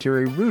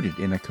commentary rooted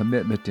in a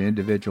commitment to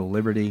individual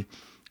liberty,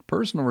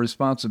 Personal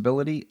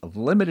Responsibility,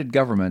 Limited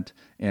Government,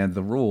 and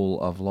the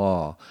Rule of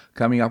Law.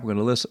 Coming up, we're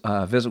going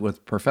to visit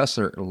with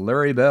Professor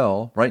Larry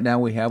Bell. Right now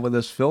we have with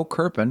us Phil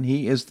Kerpen.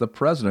 He is the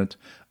president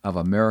of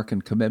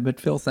American Commitment.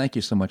 Phil, thank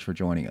you so much for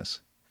joining us.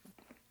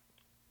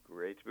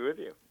 Great to be with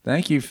you.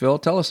 Thank you, Phil.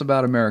 Tell us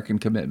about American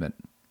Commitment.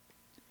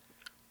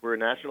 We're a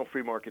national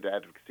free market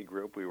advocacy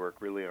group. We work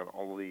really on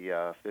all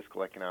the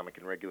fiscal, economic,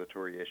 and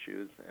regulatory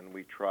issues, and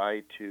we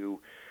try to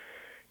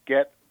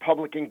get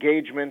public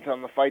engagement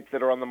on the fights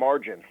that are on the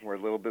margin, where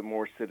a little bit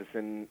more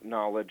citizen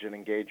knowledge and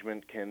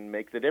engagement can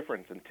make the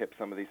difference and tip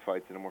some of these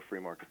fights in a more free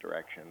market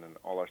direction. And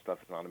all our stuff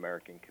is on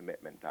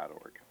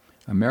AmericanCommitment.org.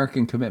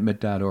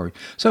 AmericanCommitment.org.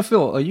 So,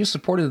 Phil, you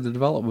supported the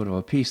development of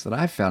a piece that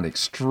I found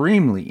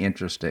extremely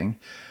interesting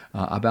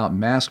about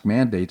mask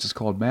mandates. It's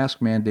called Mask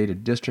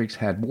Mandated Districts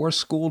Had More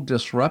School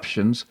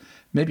Disruptions.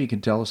 Maybe you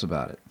can tell us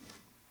about it.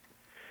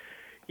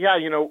 Yeah,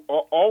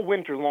 all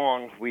winter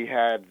long we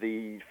had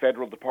the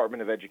Federal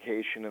Department of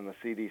Education and the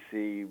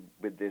CDC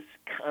with this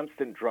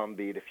constant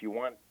drumbeat. If you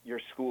want your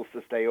schools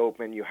to stay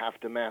open, you have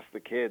to mask the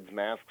kids.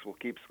 Masks will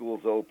keep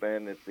schools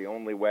open. It's the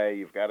only way.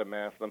 You've got to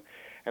mask them.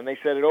 And they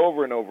said it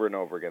over and over and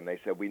over again. They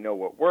said, we know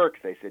what works.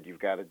 They said, you've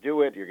got to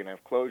do it. You're going to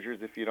have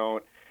closures if you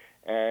don't.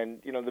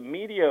 And, the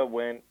media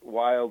went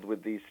wild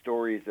with these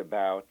stories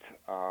about,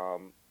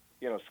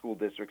 school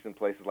districts in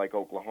places like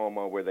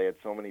Oklahoma where they had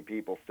so many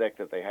people sick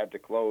that they had to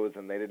close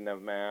and they didn't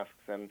have masks.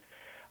 And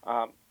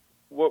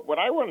what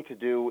I wanted to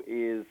do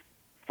is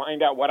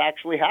find out what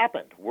actually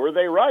happened. Were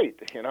they right?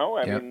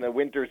 Mean, the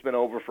winter's been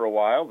over for a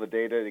while. The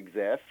data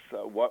exists.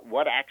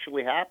 What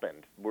actually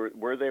happened?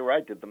 Were they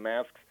right? Did the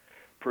masks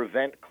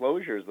prevent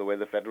closures the way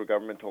the federal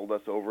government told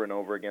us over and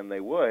over again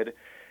they would?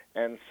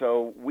 And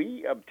so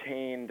we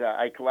obtained,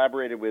 I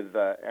collaborated with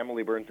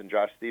Emily Burns and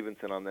Josh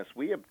Stevenson on this.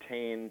 We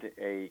obtained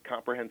a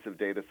comprehensive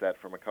data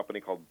set from a company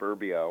called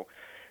Burbio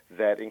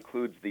that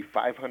includes the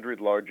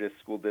 500 largest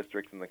school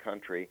districts in the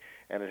country,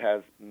 and it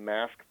has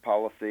mask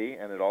policy,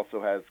 and it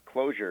also has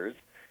closures.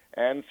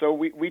 And so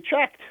we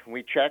checked.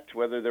 We checked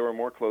whether there were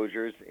more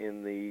closures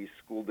in the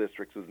school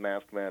districts with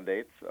mask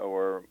mandates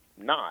or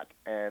not.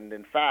 And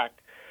in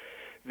fact,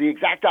 the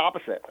exact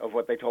opposite of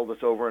what they told us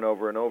over and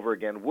over and over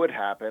again would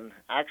happen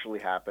actually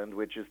happened,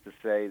 which is to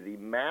say the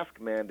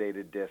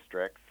mask-mandated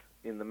districts,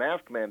 in the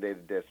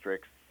mask-mandated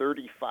districts,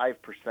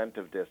 35%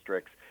 of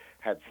districts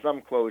had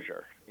some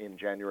closure in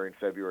January and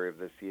February of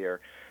this year.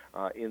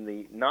 In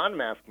the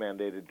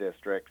non-mask-mandated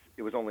districts,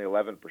 it was only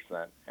 11%.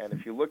 And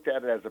if you looked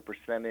at it as a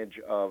percentage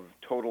of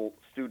total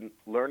student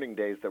learning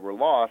days that were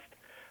lost,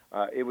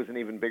 it was an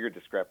even bigger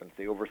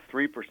discrepancy. Over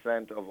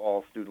 3% of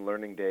all student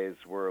learning days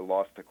were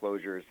lost to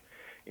closures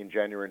in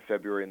January and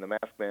February in the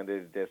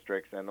mask-mandated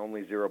districts, and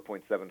only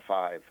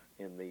 0.75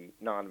 in the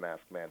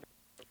non-mask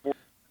mandated.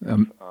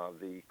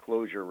 The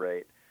closure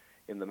rate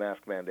in the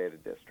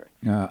mask-mandated districts.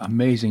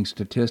 Amazing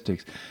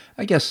statistics.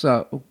 I guess,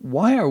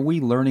 why are we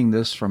learning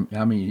this from,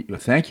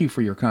 thank you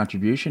for your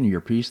contribution,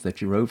 your piece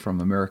that you wrote from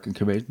American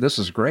Commitment. This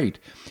is great.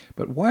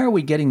 But why are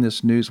we getting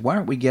this news? Why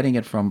aren't we getting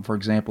it from, for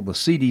example, the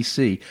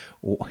CDC?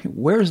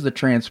 Where's the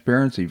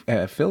transparency?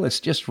 Phil, it's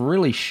just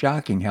really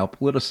shocking how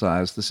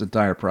politicized this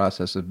entire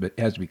process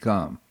has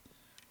become.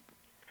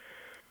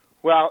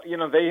 Well,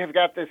 they've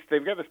got this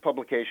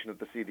publication at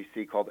the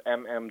CDC called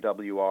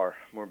MMWR,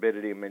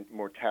 Morbidity and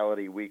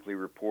Mortality Weekly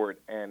Report,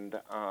 and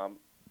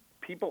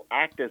people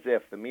act as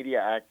if, the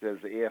media acts as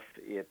if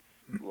it's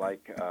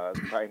like a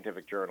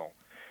scientific journal.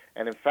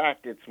 And in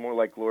fact, it's more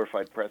like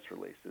glorified press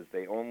releases.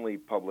 They only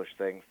publish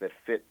things that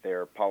fit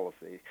their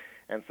policy.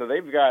 And so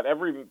they've got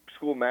every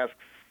school mask,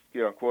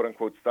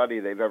 quote-unquote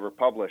study they've ever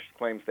published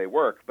claims they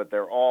work, but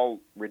they're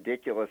all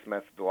ridiculous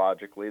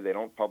methodologically. They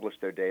don't publish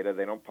their data.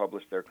 They don't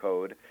publish their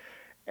code.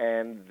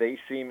 And they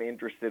seem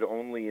interested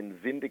only in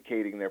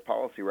vindicating their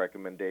policy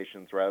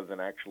recommendations rather than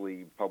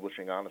actually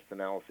publishing honest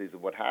analyses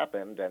of what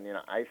happened. And,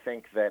 I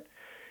think that,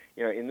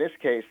 in this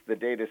case, the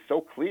data is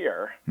so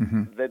clear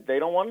that they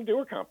don't want to do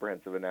a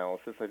comprehensive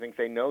analysis. I think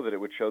they know that it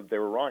would show that they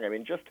were wrong. I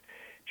mean, just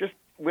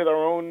with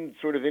our own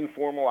sort of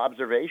informal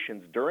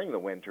observations during the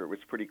winter, it was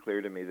pretty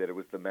clear to me that it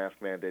was the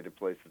mask-mandated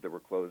places that were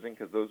closing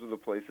because those were the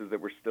places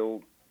that were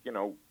still,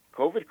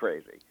 COVID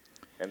crazy.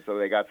 And so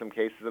they got some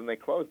cases and they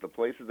closed. The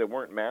places that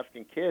weren't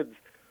masking kids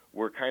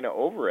were kind of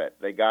over it.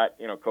 They got,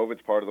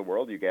 COVID's part of the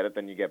world. You get it,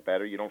 then you get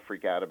better. You don't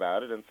freak out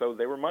about it. And so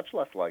they were much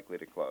less likely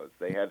to close.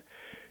 They had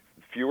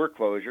fewer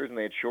closures and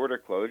they had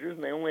shorter closures,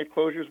 and they only had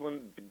closures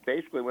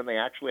when they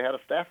actually had a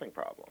staffing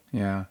problem.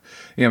 Yeah,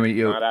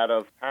 not out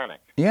of panic.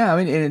 Yeah,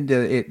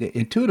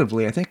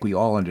 intuitively, I think we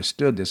all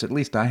understood this. At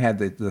least I had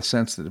the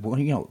sense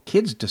that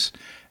kids just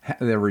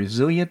they're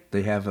resilient.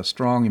 They have a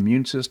strong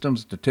immune system.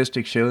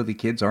 Statistics show the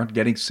kids aren't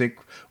getting sick,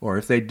 or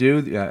if they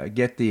do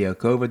get the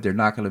COVID, they're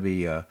not going to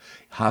be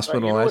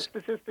hospitalized. You know what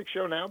statistics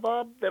show now,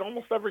 Bob? That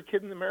almost every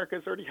kid in America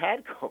has already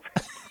had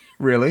COVID.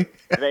 Really?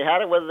 They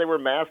had it whether they were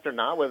masked or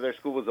not, whether their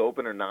school was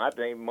open or not.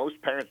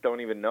 Most parents don't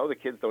even know. The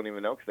kids don't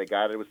even know because they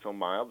got it. It was so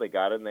mild. They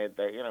got it,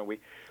 and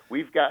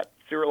we've got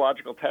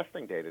serological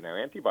testing data now,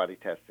 antibody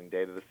testing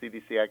data. The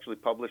CDC actually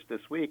published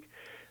this week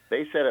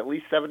they said at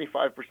least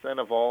 75%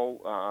 of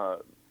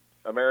all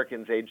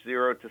Americans aged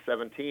 0 to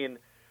 17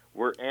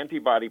 were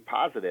antibody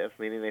positive,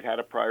 meaning they'd had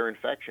a prior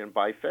infection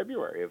by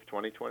February of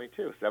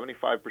 2022,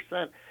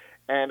 75%.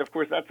 And, of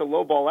course, that's a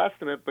lowball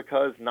estimate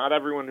because not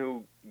everyone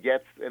who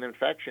gets an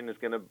infection is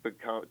going to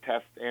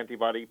test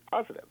antibody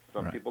positive.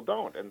 Some people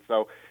don't. And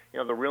so,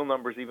 the real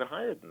number is even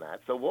higher than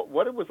that. So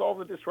what was all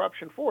the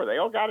disruption for? They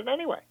all got it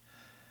anyway.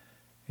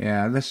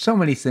 Yeah, there's so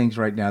many things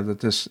right now that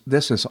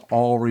this is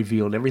all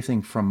revealed.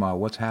 Everything from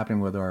what's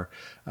happening with our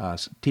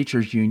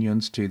teachers'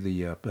 unions to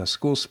the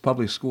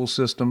public school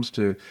systems.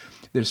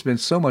 There's been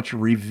so much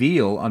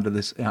reveal under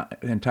this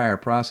entire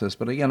process.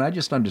 But again, I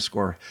just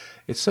underscore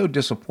it's so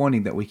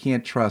disappointing that we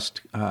can't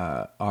trust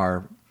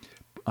our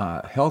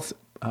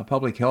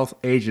public health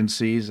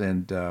agencies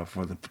and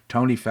for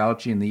Tony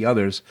Fauci and the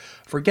others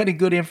for getting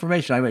good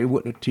information. I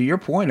mean, to your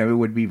point, it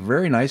would be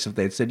very nice if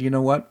they'd said, you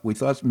know what, we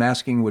thought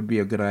masking would be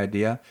a good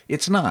idea.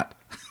 It's not.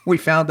 We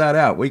found that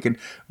out. We can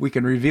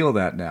reveal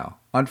that now.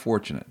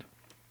 Unfortunate.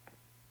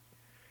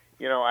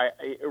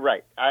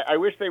 I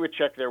wish they would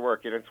check their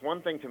work. It's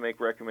one thing to make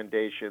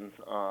recommendations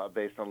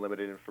based on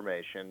limited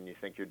information. You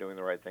think you're doing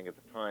the right thing at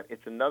the time.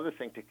 It's another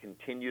thing to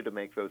continue to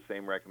make those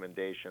same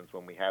recommendations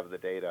when we have the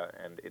data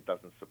and it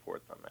doesn't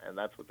support them. And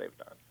that's what they've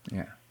done.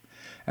 Yeah,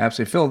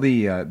 absolutely. Phil,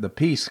 the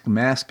piece,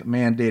 mask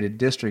mandated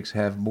districts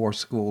have more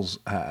schools,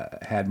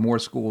 had more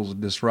schools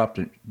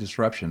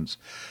disruptions.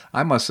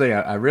 I must say,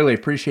 I really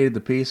appreciated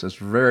the piece. It's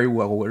very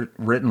well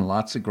written,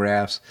 lots of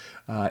graphs.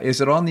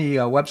 Is it on the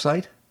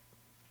website?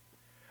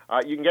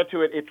 You can get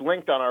to it. It's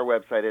linked on our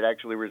website. It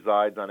actually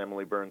resides on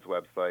Emily Burns'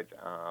 website.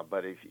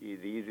 But the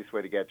easiest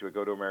way to get to it,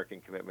 go to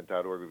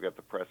AmericanCommitment.org. We've got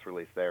the press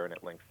release there, and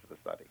it links to the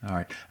study. All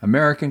right.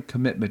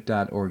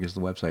 AmericanCommitment.org is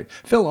the website.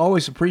 Phil,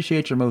 always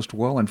appreciate your most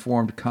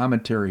well-informed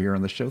commentary here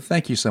on the show.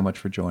 Thank you so much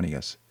for joining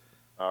us.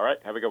 All right.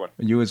 Have a good one.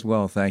 You as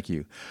well. Thank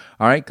you.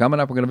 All right. Coming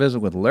up, we're going to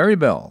visit with Larry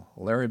Bell.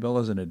 Larry Bell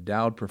is an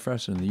endowed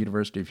professor in the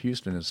University of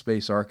Houston in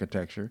space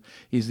architecture.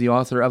 He's the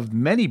author of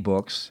many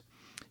books.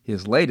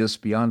 His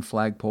latest, Beyond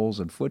Flagpoles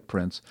and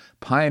Footprints,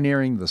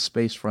 Pioneering the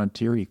Space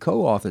Frontier. He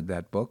co-authored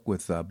that book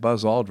with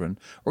Buzz Aldrin.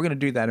 We're going to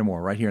do that and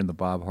more right here in The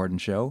Bob Harden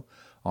Show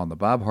on the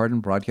Bob Harden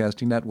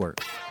Broadcasting Network.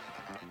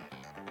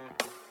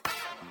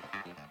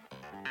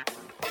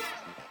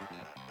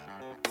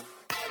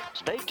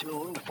 Stay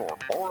tuned for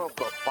more of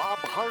The Bob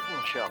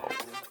Harden Show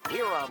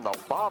here on the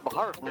Bob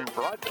Harden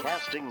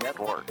Broadcasting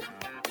Network.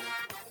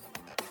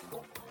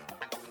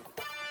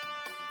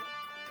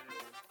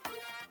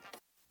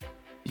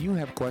 Do you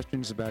have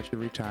questions about your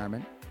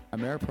retirement?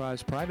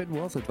 Ameriprise Private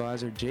Wealth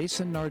Advisor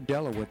Jason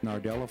Nardella with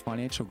Nardella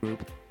Financial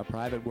Group, a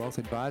private wealth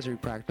advisory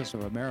practice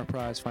of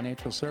Ameriprise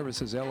Financial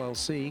Services,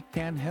 LLC,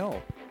 can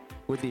help.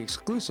 With the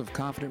exclusive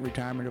Confident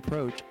Retirement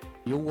approach,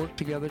 you'll work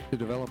together to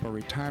develop a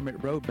retirement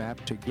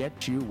roadmap to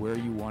get you where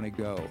you want to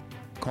go.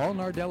 Call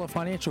Nardella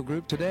Financial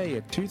Group today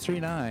at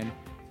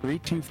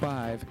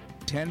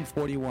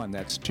 239-325-1041.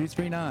 That's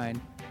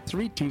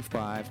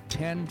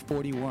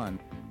 239-325-1041.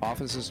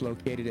 Office is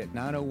located at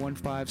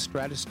 9015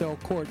 Stratosdale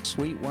Court,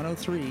 Suite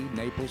 103,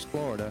 Naples,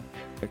 Florida.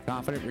 The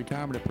Confident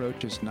Retirement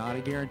approach is not a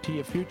guarantee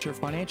of future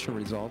financial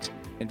results.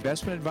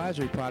 Investment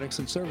advisory products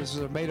and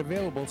services are made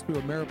available through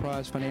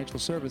Ameriprise Financial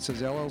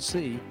Services,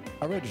 LLC,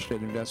 a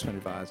registered investment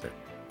advisor.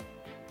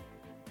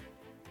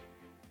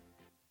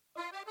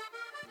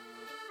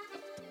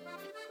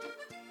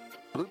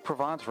 Blue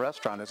Provence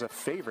Restaurant is a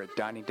favorite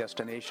dining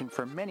destination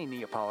for many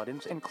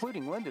Neapolitans,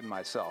 including Linda and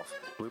myself.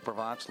 Blue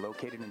Provence,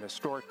 located in a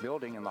historic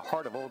building in the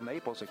heart of Old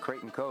Naples at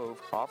Creighton Cove,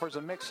 offers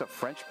a mix of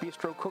French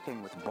bistro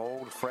cooking with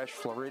bold, fresh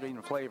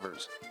Floridian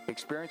flavors.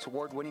 Experience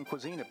award-winning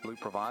cuisine at Blue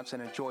Provence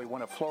and enjoy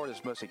one of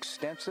Florida's most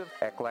extensive,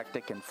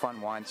 eclectic, and fun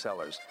wine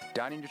cellars.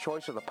 Dining your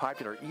choice of the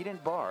popular Eat-In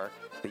Bar,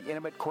 the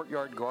intimate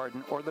Courtyard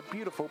Garden, or the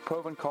beautiful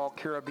Provencal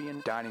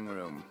Caribbean Dining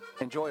Room.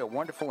 Enjoy a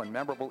wonderful and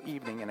memorable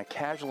evening in a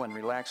casual and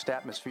relaxed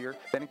atmosphere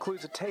that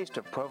includes a taste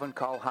of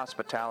Provencal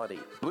hospitality.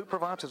 Blue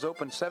Provence is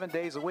open 7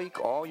 days a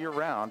week all year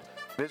round.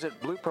 Visit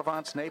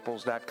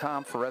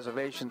BlueProvenceNaples.com for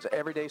reservations,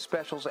 everyday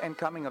specials, and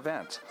coming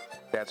events.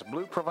 That's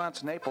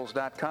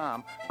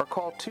BlueProvenceNaples.com or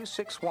call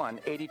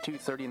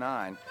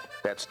 261-8239.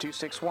 That's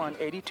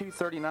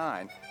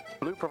 261-8239.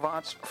 Blue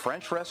Provence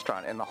French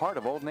Restaurant in the heart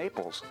of Old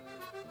Naples.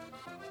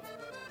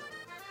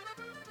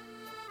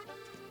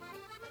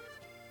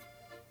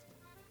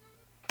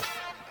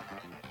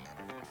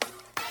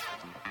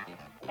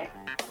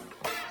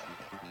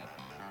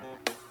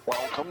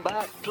 Welcome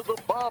back to the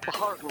Bob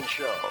Harden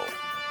Show.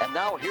 And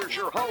now here's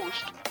your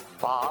host,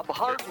 Bob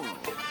Harden.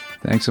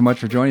 Thanks so much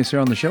for joining us here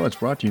on the show. It's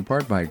brought to you in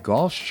part by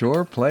Gulf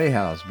Shore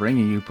Playhouse,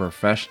 bringing you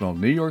professional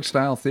New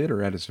York-style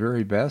theater at its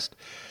very best.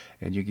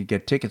 And you can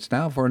get tickets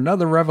now for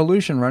another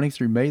revolution running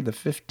through May the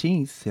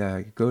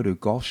 15th. Go to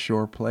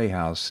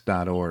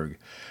gulfshoreplayhouse.org.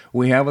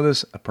 We have with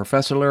us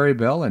Professor Larry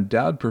Bell,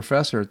 endowed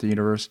professor at the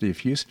University of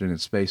Houston in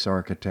space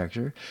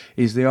architecture.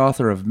 He's the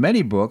author of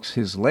many books,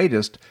 his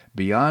latest,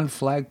 Beyond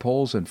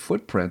Flagpoles and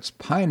Footprints,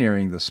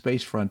 Pioneering the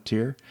Space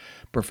Frontier.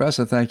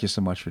 Professor, thank you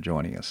so much for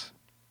joining us.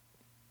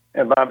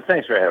 And Bob,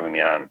 thanks for having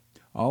me on.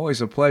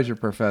 Always a pleasure,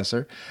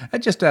 Professor.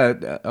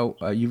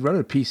 You wrote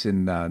a piece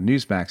in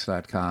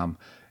Newsmax.com,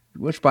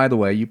 which, by the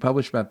way, you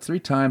publish about 3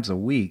 times a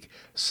week.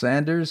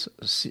 Sanders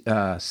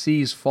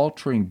sees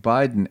faltering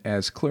Biden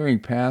as clearing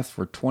path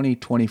for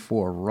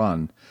 2024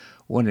 run.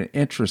 What an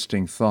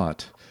interesting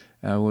thought.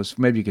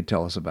 Maybe you could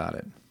tell us about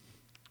it.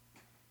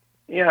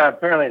 Yeah,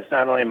 apparently it's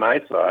not only my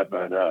thought,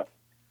 but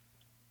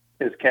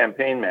his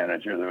campaign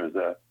manager. There was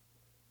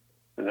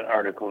an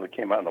article that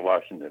came out in the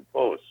Washington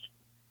Post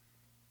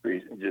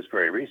just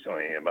very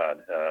recently about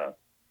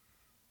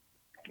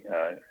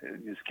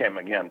this came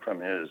again from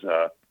his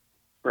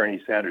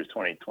Bernie Sanders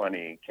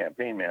 2020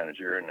 campaign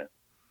manager and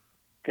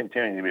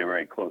continuing to be a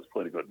very close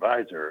political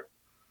advisor.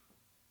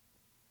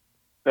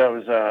 There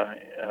was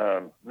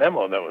a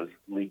memo that was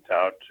leaked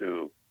out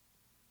to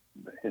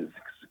his,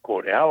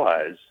 quote,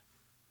 allies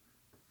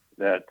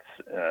that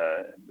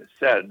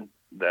said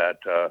that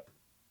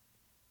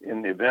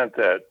in the event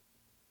that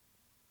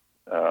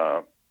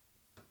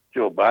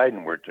Joe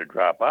Biden were to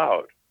drop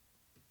out,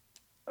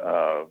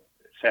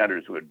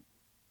 Sanders would,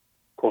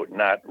 quote,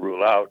 not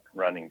rule out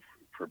running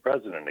for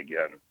president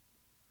again.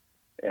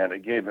 And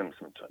it gave them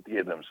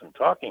some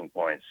talking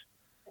points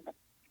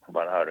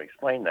about how to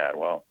explain that.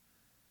 Well,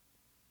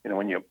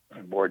 when you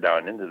bore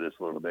down into this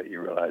a little bit,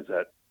 you realize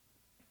that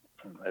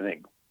I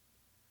think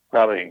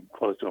probably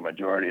close to a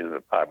majority of the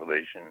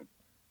population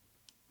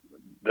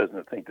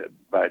doesn't think that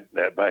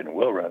Biden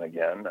will run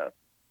again,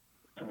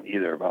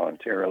 either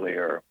voluntarily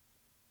or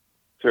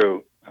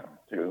through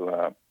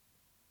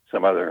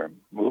some other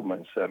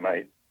movements that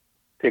might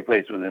take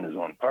place within his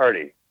own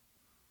party.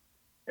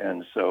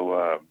 And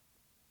so,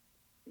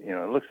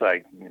 it looks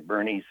like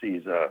Bernie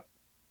sees a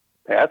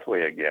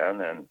pathway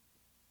again, and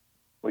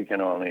we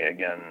can only,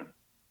 again,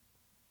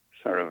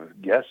 sort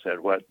of guess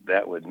at what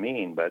that would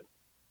mean, but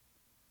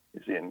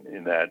it's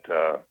in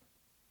that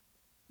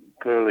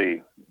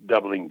clearly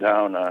doubling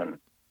down on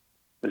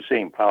the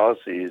same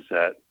policies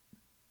that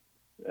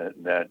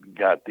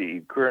got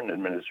the current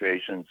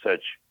administration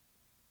such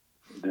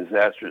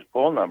disastrous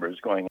poll numbers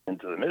going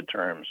into the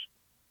midterms.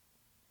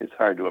 It's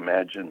hard to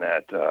imagine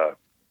that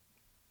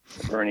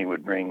Bernie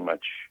would bring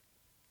much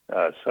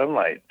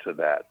sunlight to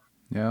that.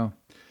 Yeah.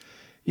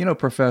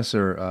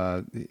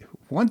 Professor,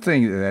 one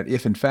thing that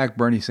if in fact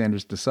Bernie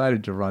Sanders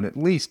decided to run, at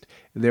least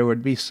there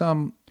would be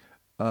some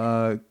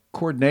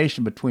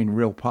coordination between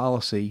real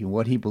policy and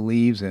what he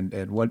believes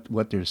and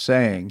what they're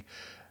saying.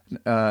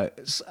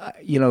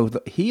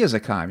 He is a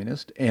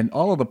communist, and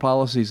all of the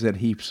policies that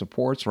he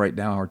supports right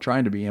now are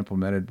trying to be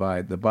implemented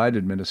by the Biden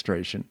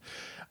administration.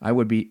 I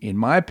would be, in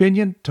my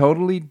opinion,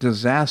 totally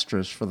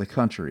disastrous for the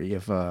country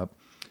if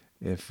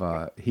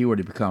he were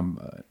to become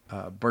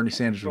Bernie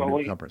Sanders were to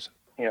become president.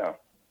 Yeah,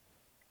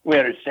 we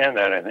understand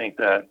that. I think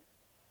that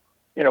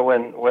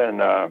when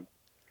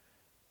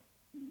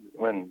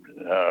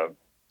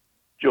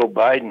Joe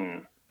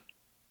Biden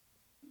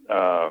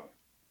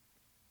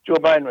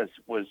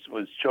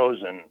was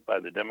chosen by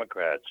the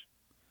Democrats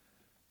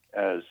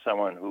as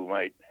someone who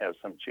might have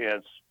some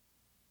chance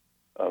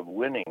of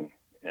winning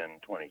in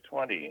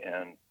 2020,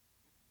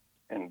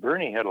 and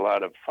Bernie had a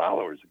lot of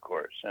followers, of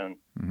course, and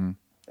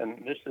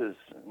this is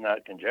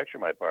not conjecture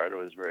on my part. It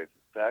was very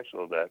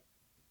factual that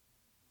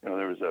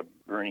there was a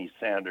Bernie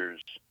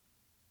Sanders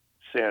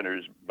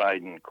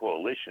Biden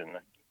coalition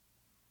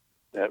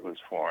that was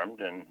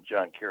formed, and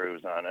John Kerry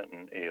was on it,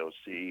 and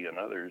AOC and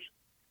others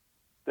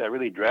that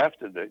really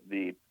drafted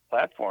the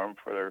platform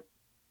for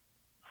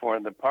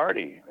the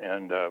party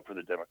and for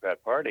the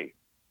Democrat Party.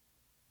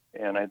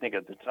 And I think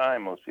at the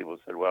time most people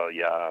said, well,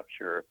 yeah,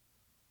 sure,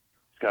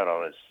 it's got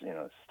all this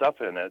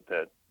stuff in it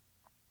that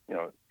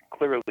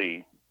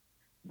clearly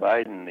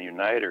Biden, the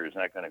uniter, is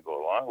not going to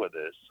go along with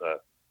this.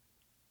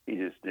 He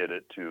just did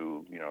it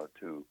to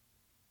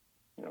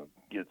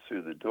get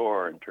through the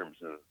door in terms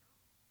of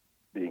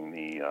being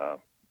the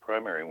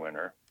primary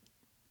winner.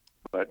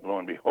 But lo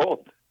and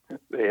behold,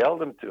 they held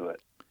him to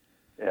it,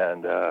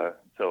 and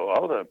so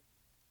all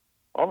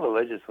the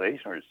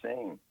legislation we're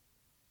seeing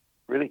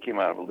really came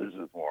out of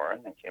Elizabeth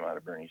Warren and came out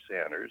of Bernie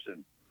Sanders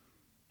and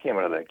came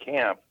out of that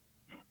camp.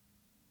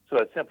 So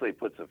it simply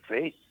puts a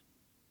face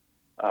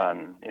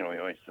on. We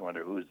always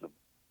wonder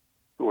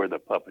who are the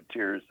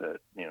puppeteers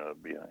that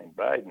behind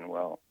Biden.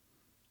 Well,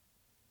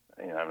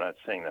 I'm not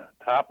saying the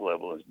top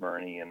level is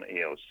Bernie and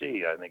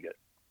AOC. I think it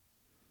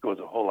goes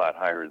a whole lot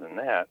higher than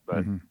that,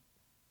 but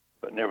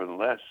but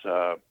nevertheless.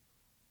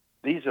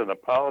 These are the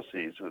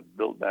policies with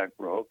Build Back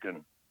Broke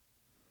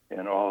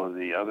and all of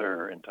the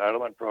other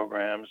entitlement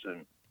programs,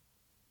 and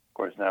of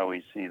course now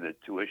we see the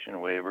tuition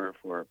waiver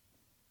for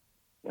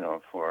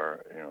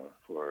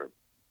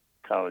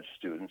college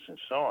students and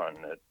so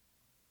on that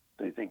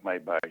they think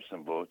might buy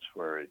some votes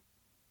for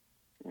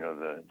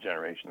the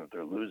generation that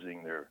they're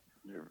losing. They're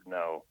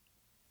now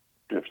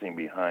drifting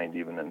behind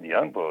even in the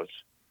young votes,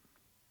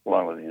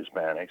 along with the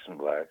Hispanics and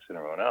blacks and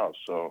everyone else.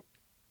 So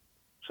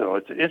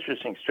it's an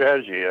interesting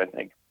strategy. I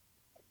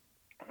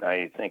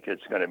think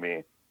it's going to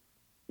be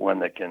one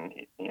that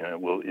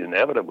will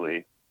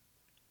inevitably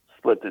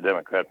split the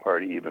Democrat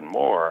Party even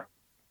more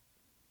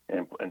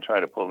and try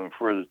to pull them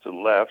further to the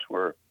left,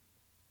 where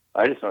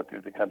I just don't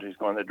think the country's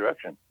going that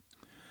direction.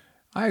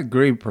 I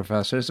agree,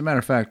 Professor. As a matter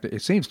of fact,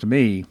 it seems to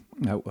me,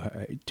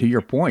 to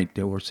your point,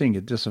 that we're seeing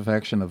a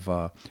disaffection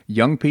of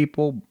young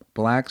people,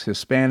 blacks,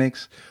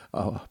 Hispanics,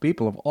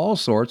 people of all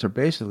sorts are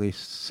basically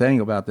saying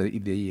about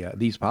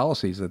these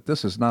policies that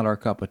this is not our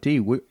cup of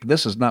tea.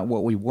 This is not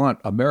what we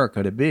want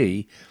America to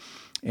be.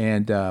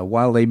 And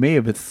while they may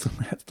have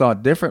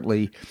thought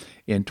differently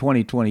in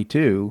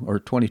 2022 or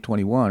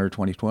 2021 or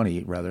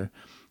 2020 rather,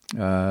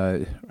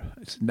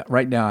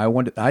 right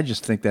now I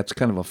just think that's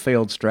kind of a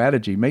failed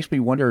strategy. It makes me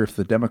wonder if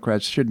the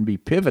Democrats shouldn't be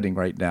pivoting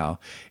right now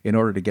in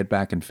order to get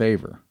back in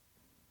favor.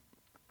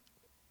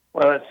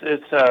 Well,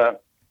 it's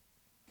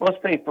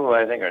most people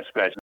I think are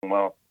scratching.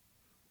 Well,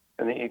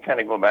 and then you kind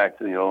of go back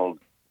to the old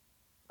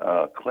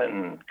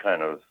Clinton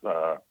kind of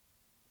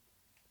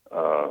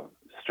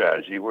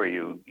strategy where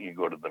you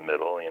go to the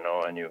middle, and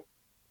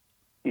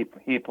he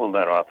pulled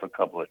that off a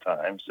couple of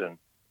times. And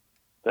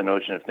the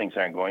notion if things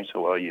aren't going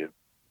so well, you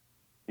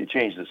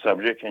change the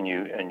subject and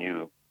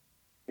you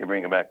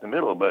bring it back to the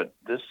middle. But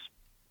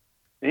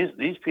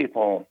these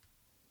people,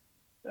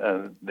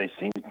 they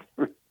seem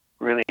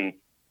really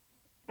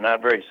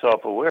not very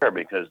self-aware,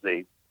 because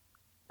they,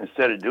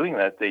 instead of doing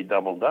that, they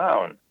double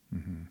down.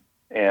 Mm-hmm.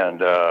 And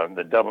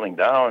the doubling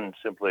down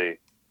simply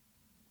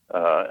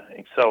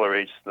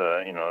accelerates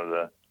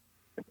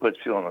it puts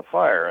fuel on the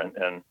fire,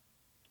 and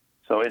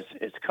so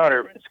it's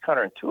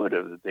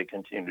counterintuitive that they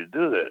continue to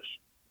do this,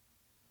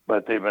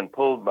 but they've been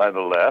pulled by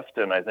the left,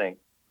 and I think,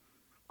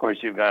 of course,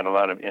 you've got a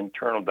lot of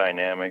internal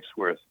dynamics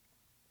where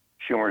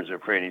Schumer's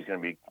afraid he's going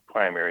to be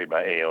primaried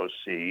by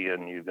AOC,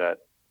 and you've got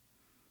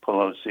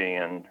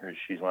Pelosi, and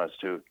she wants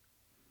to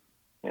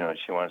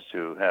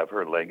have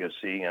her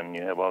legacy, and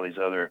you have all these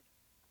other,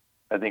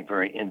 I think,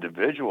 very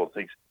individual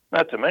things.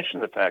 Not to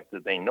mention the fact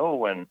that they know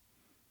when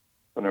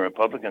the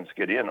Republicans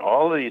get in,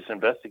 all of these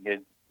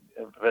investigation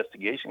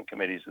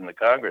committees in the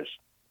Congress,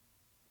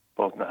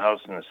 both in the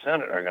House and the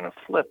Senate, are going to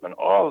flip, and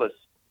all the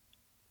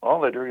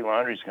dirty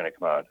laundry is going to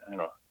come out.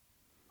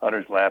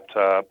 Hunter's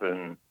laptop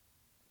and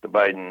the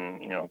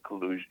Biden,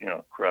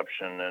 collusion,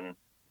 corruption,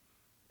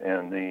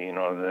 and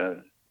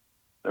the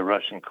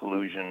Russian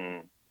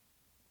collusion,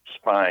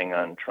 spying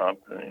on Trump,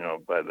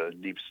 by the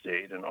deep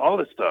state, and all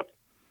this stuff.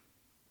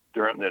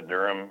 The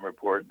Durham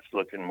report is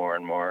looking more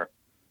and more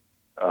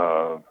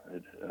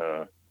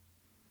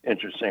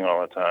interesting all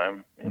the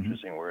time.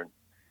 Interesting word.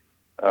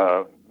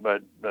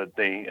 But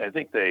I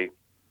think they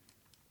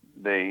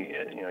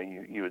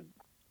you would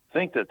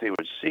think that they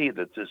would see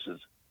that this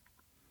is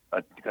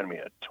going to be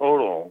a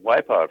total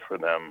wipeout for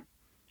them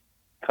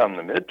come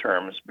the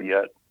midterms, but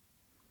yet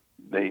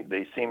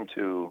they seem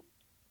to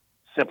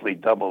simply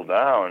double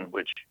down.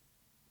 But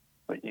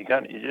you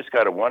just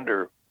got to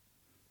wonder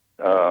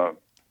how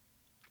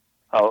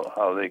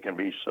they can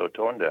be so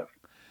tone deaf.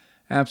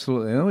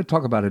 Absolutely. And when we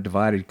talk about a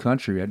divided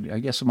country, I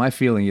guess my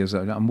feeling is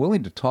that I'm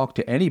willing to talk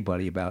to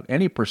anybody about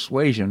any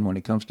persuasion when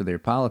it comes to their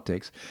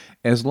politics,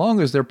 as long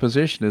as their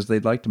position is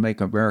they'd like to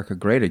make America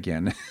great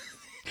again.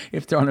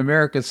 If they're on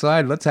America's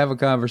side, let's have a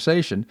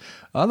conversation.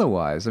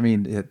 Otherwise, I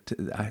mean,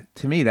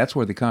 to me, that's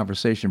where the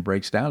conversation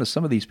breaks down, is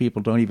some of these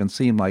people don't even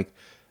seem like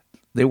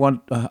they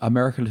want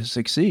America to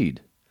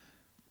succeed.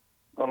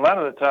 Well, a lot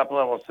of the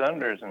top-level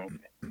senators and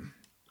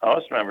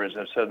House members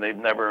have said they've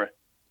never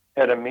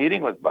had a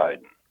meeting with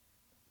Biden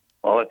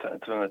all the time,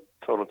 in the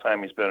total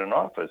time he's been in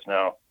office.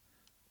 Now,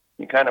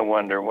 you kind of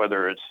wonder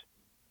whether it's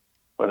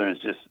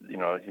just,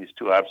 he's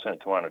too absent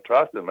to want to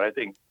talk to them. But I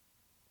think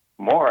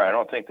more, I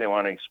don't think they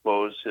want to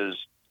expose his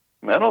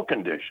mental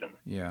condition.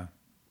 Yeah.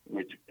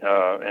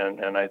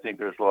 And I think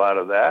there's a lot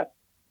of that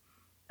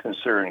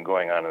concern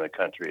going on in the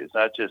country. It's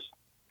not just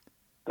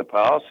the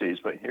policies,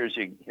 but here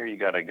you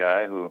got a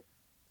guy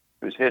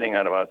who's hitting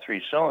on about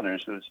three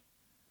cylinders, who's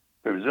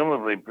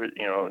presumably,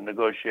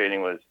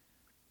 negotiating with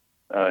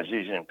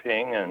Xi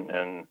Jinping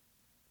and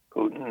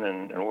Putin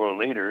and world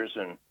leaders,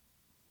 and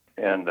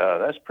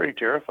that's pretty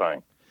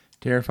terrifying.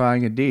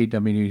 Terrifying indeed. I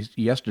mean,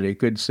 he yesterday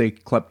couldn't say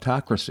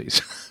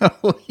kleptocracies.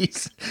 So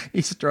he's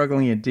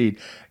struggling indeed.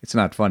 It's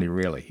not funny,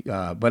 really.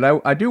 But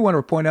I do want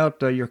to point out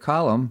your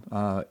column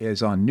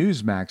is on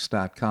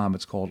Newsmax.com.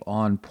 It's called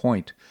On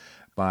Point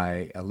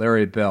by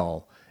Larry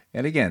Bell.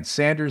 And again,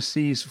 Sanders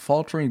sees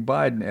faltering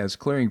Biden as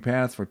clearing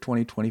path for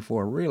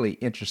 2024. Really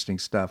interesting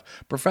stuff.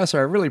 Professor,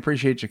 I really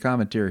appreciate your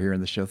commentary here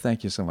in the show.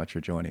 Thank you so much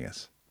for joining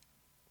us.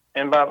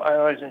 And Bob, I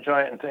always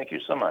enjoy it, and thank you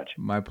so much.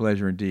 My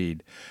pleasure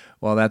indeed.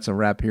 Well, that's a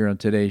wrap here on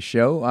today's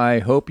show. I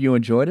hope you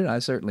enjoyed it. I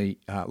certainly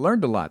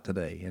learned a lot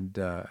today, and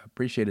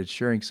appreciated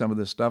sharing some of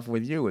this stuff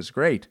with you. It was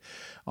great.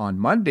 On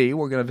Monday,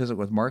 we're going to visit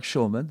with Mark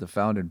Schulman, the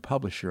founder and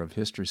publisher of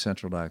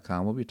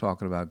HistoryCentral.com. We'll be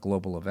talking about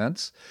global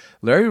events.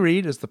 Larry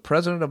Reed is the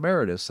president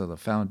emeritus of the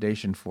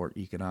Foundation for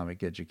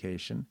Economic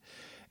Education.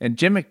 And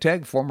Jim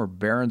McTagg, former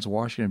Barron's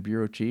Washington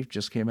bureau chief,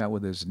 just came out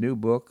with his new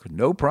book,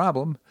 No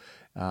Problem,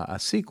 a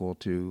sequel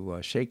to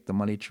Shake the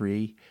Money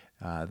Tree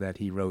that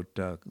he wrote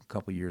a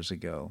couple years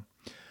ago.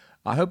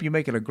 I hope you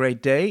make it a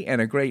great day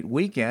and a great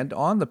weekend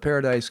on the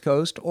Paradise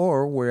Coast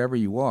or wherever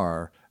you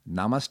are.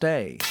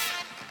 Namaste.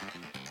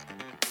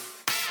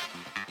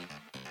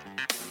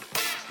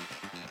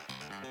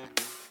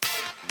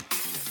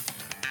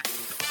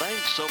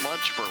 Thanks so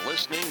much for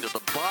listening to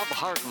The Bob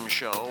Harden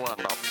Show on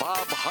the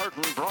Bob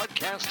Harden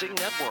Broadcasting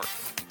Network.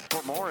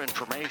 For more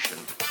information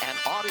and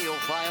audio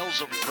files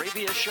of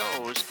previous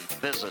shows,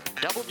 visit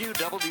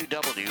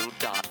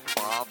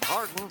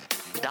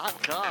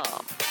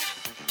www.bobharden.com.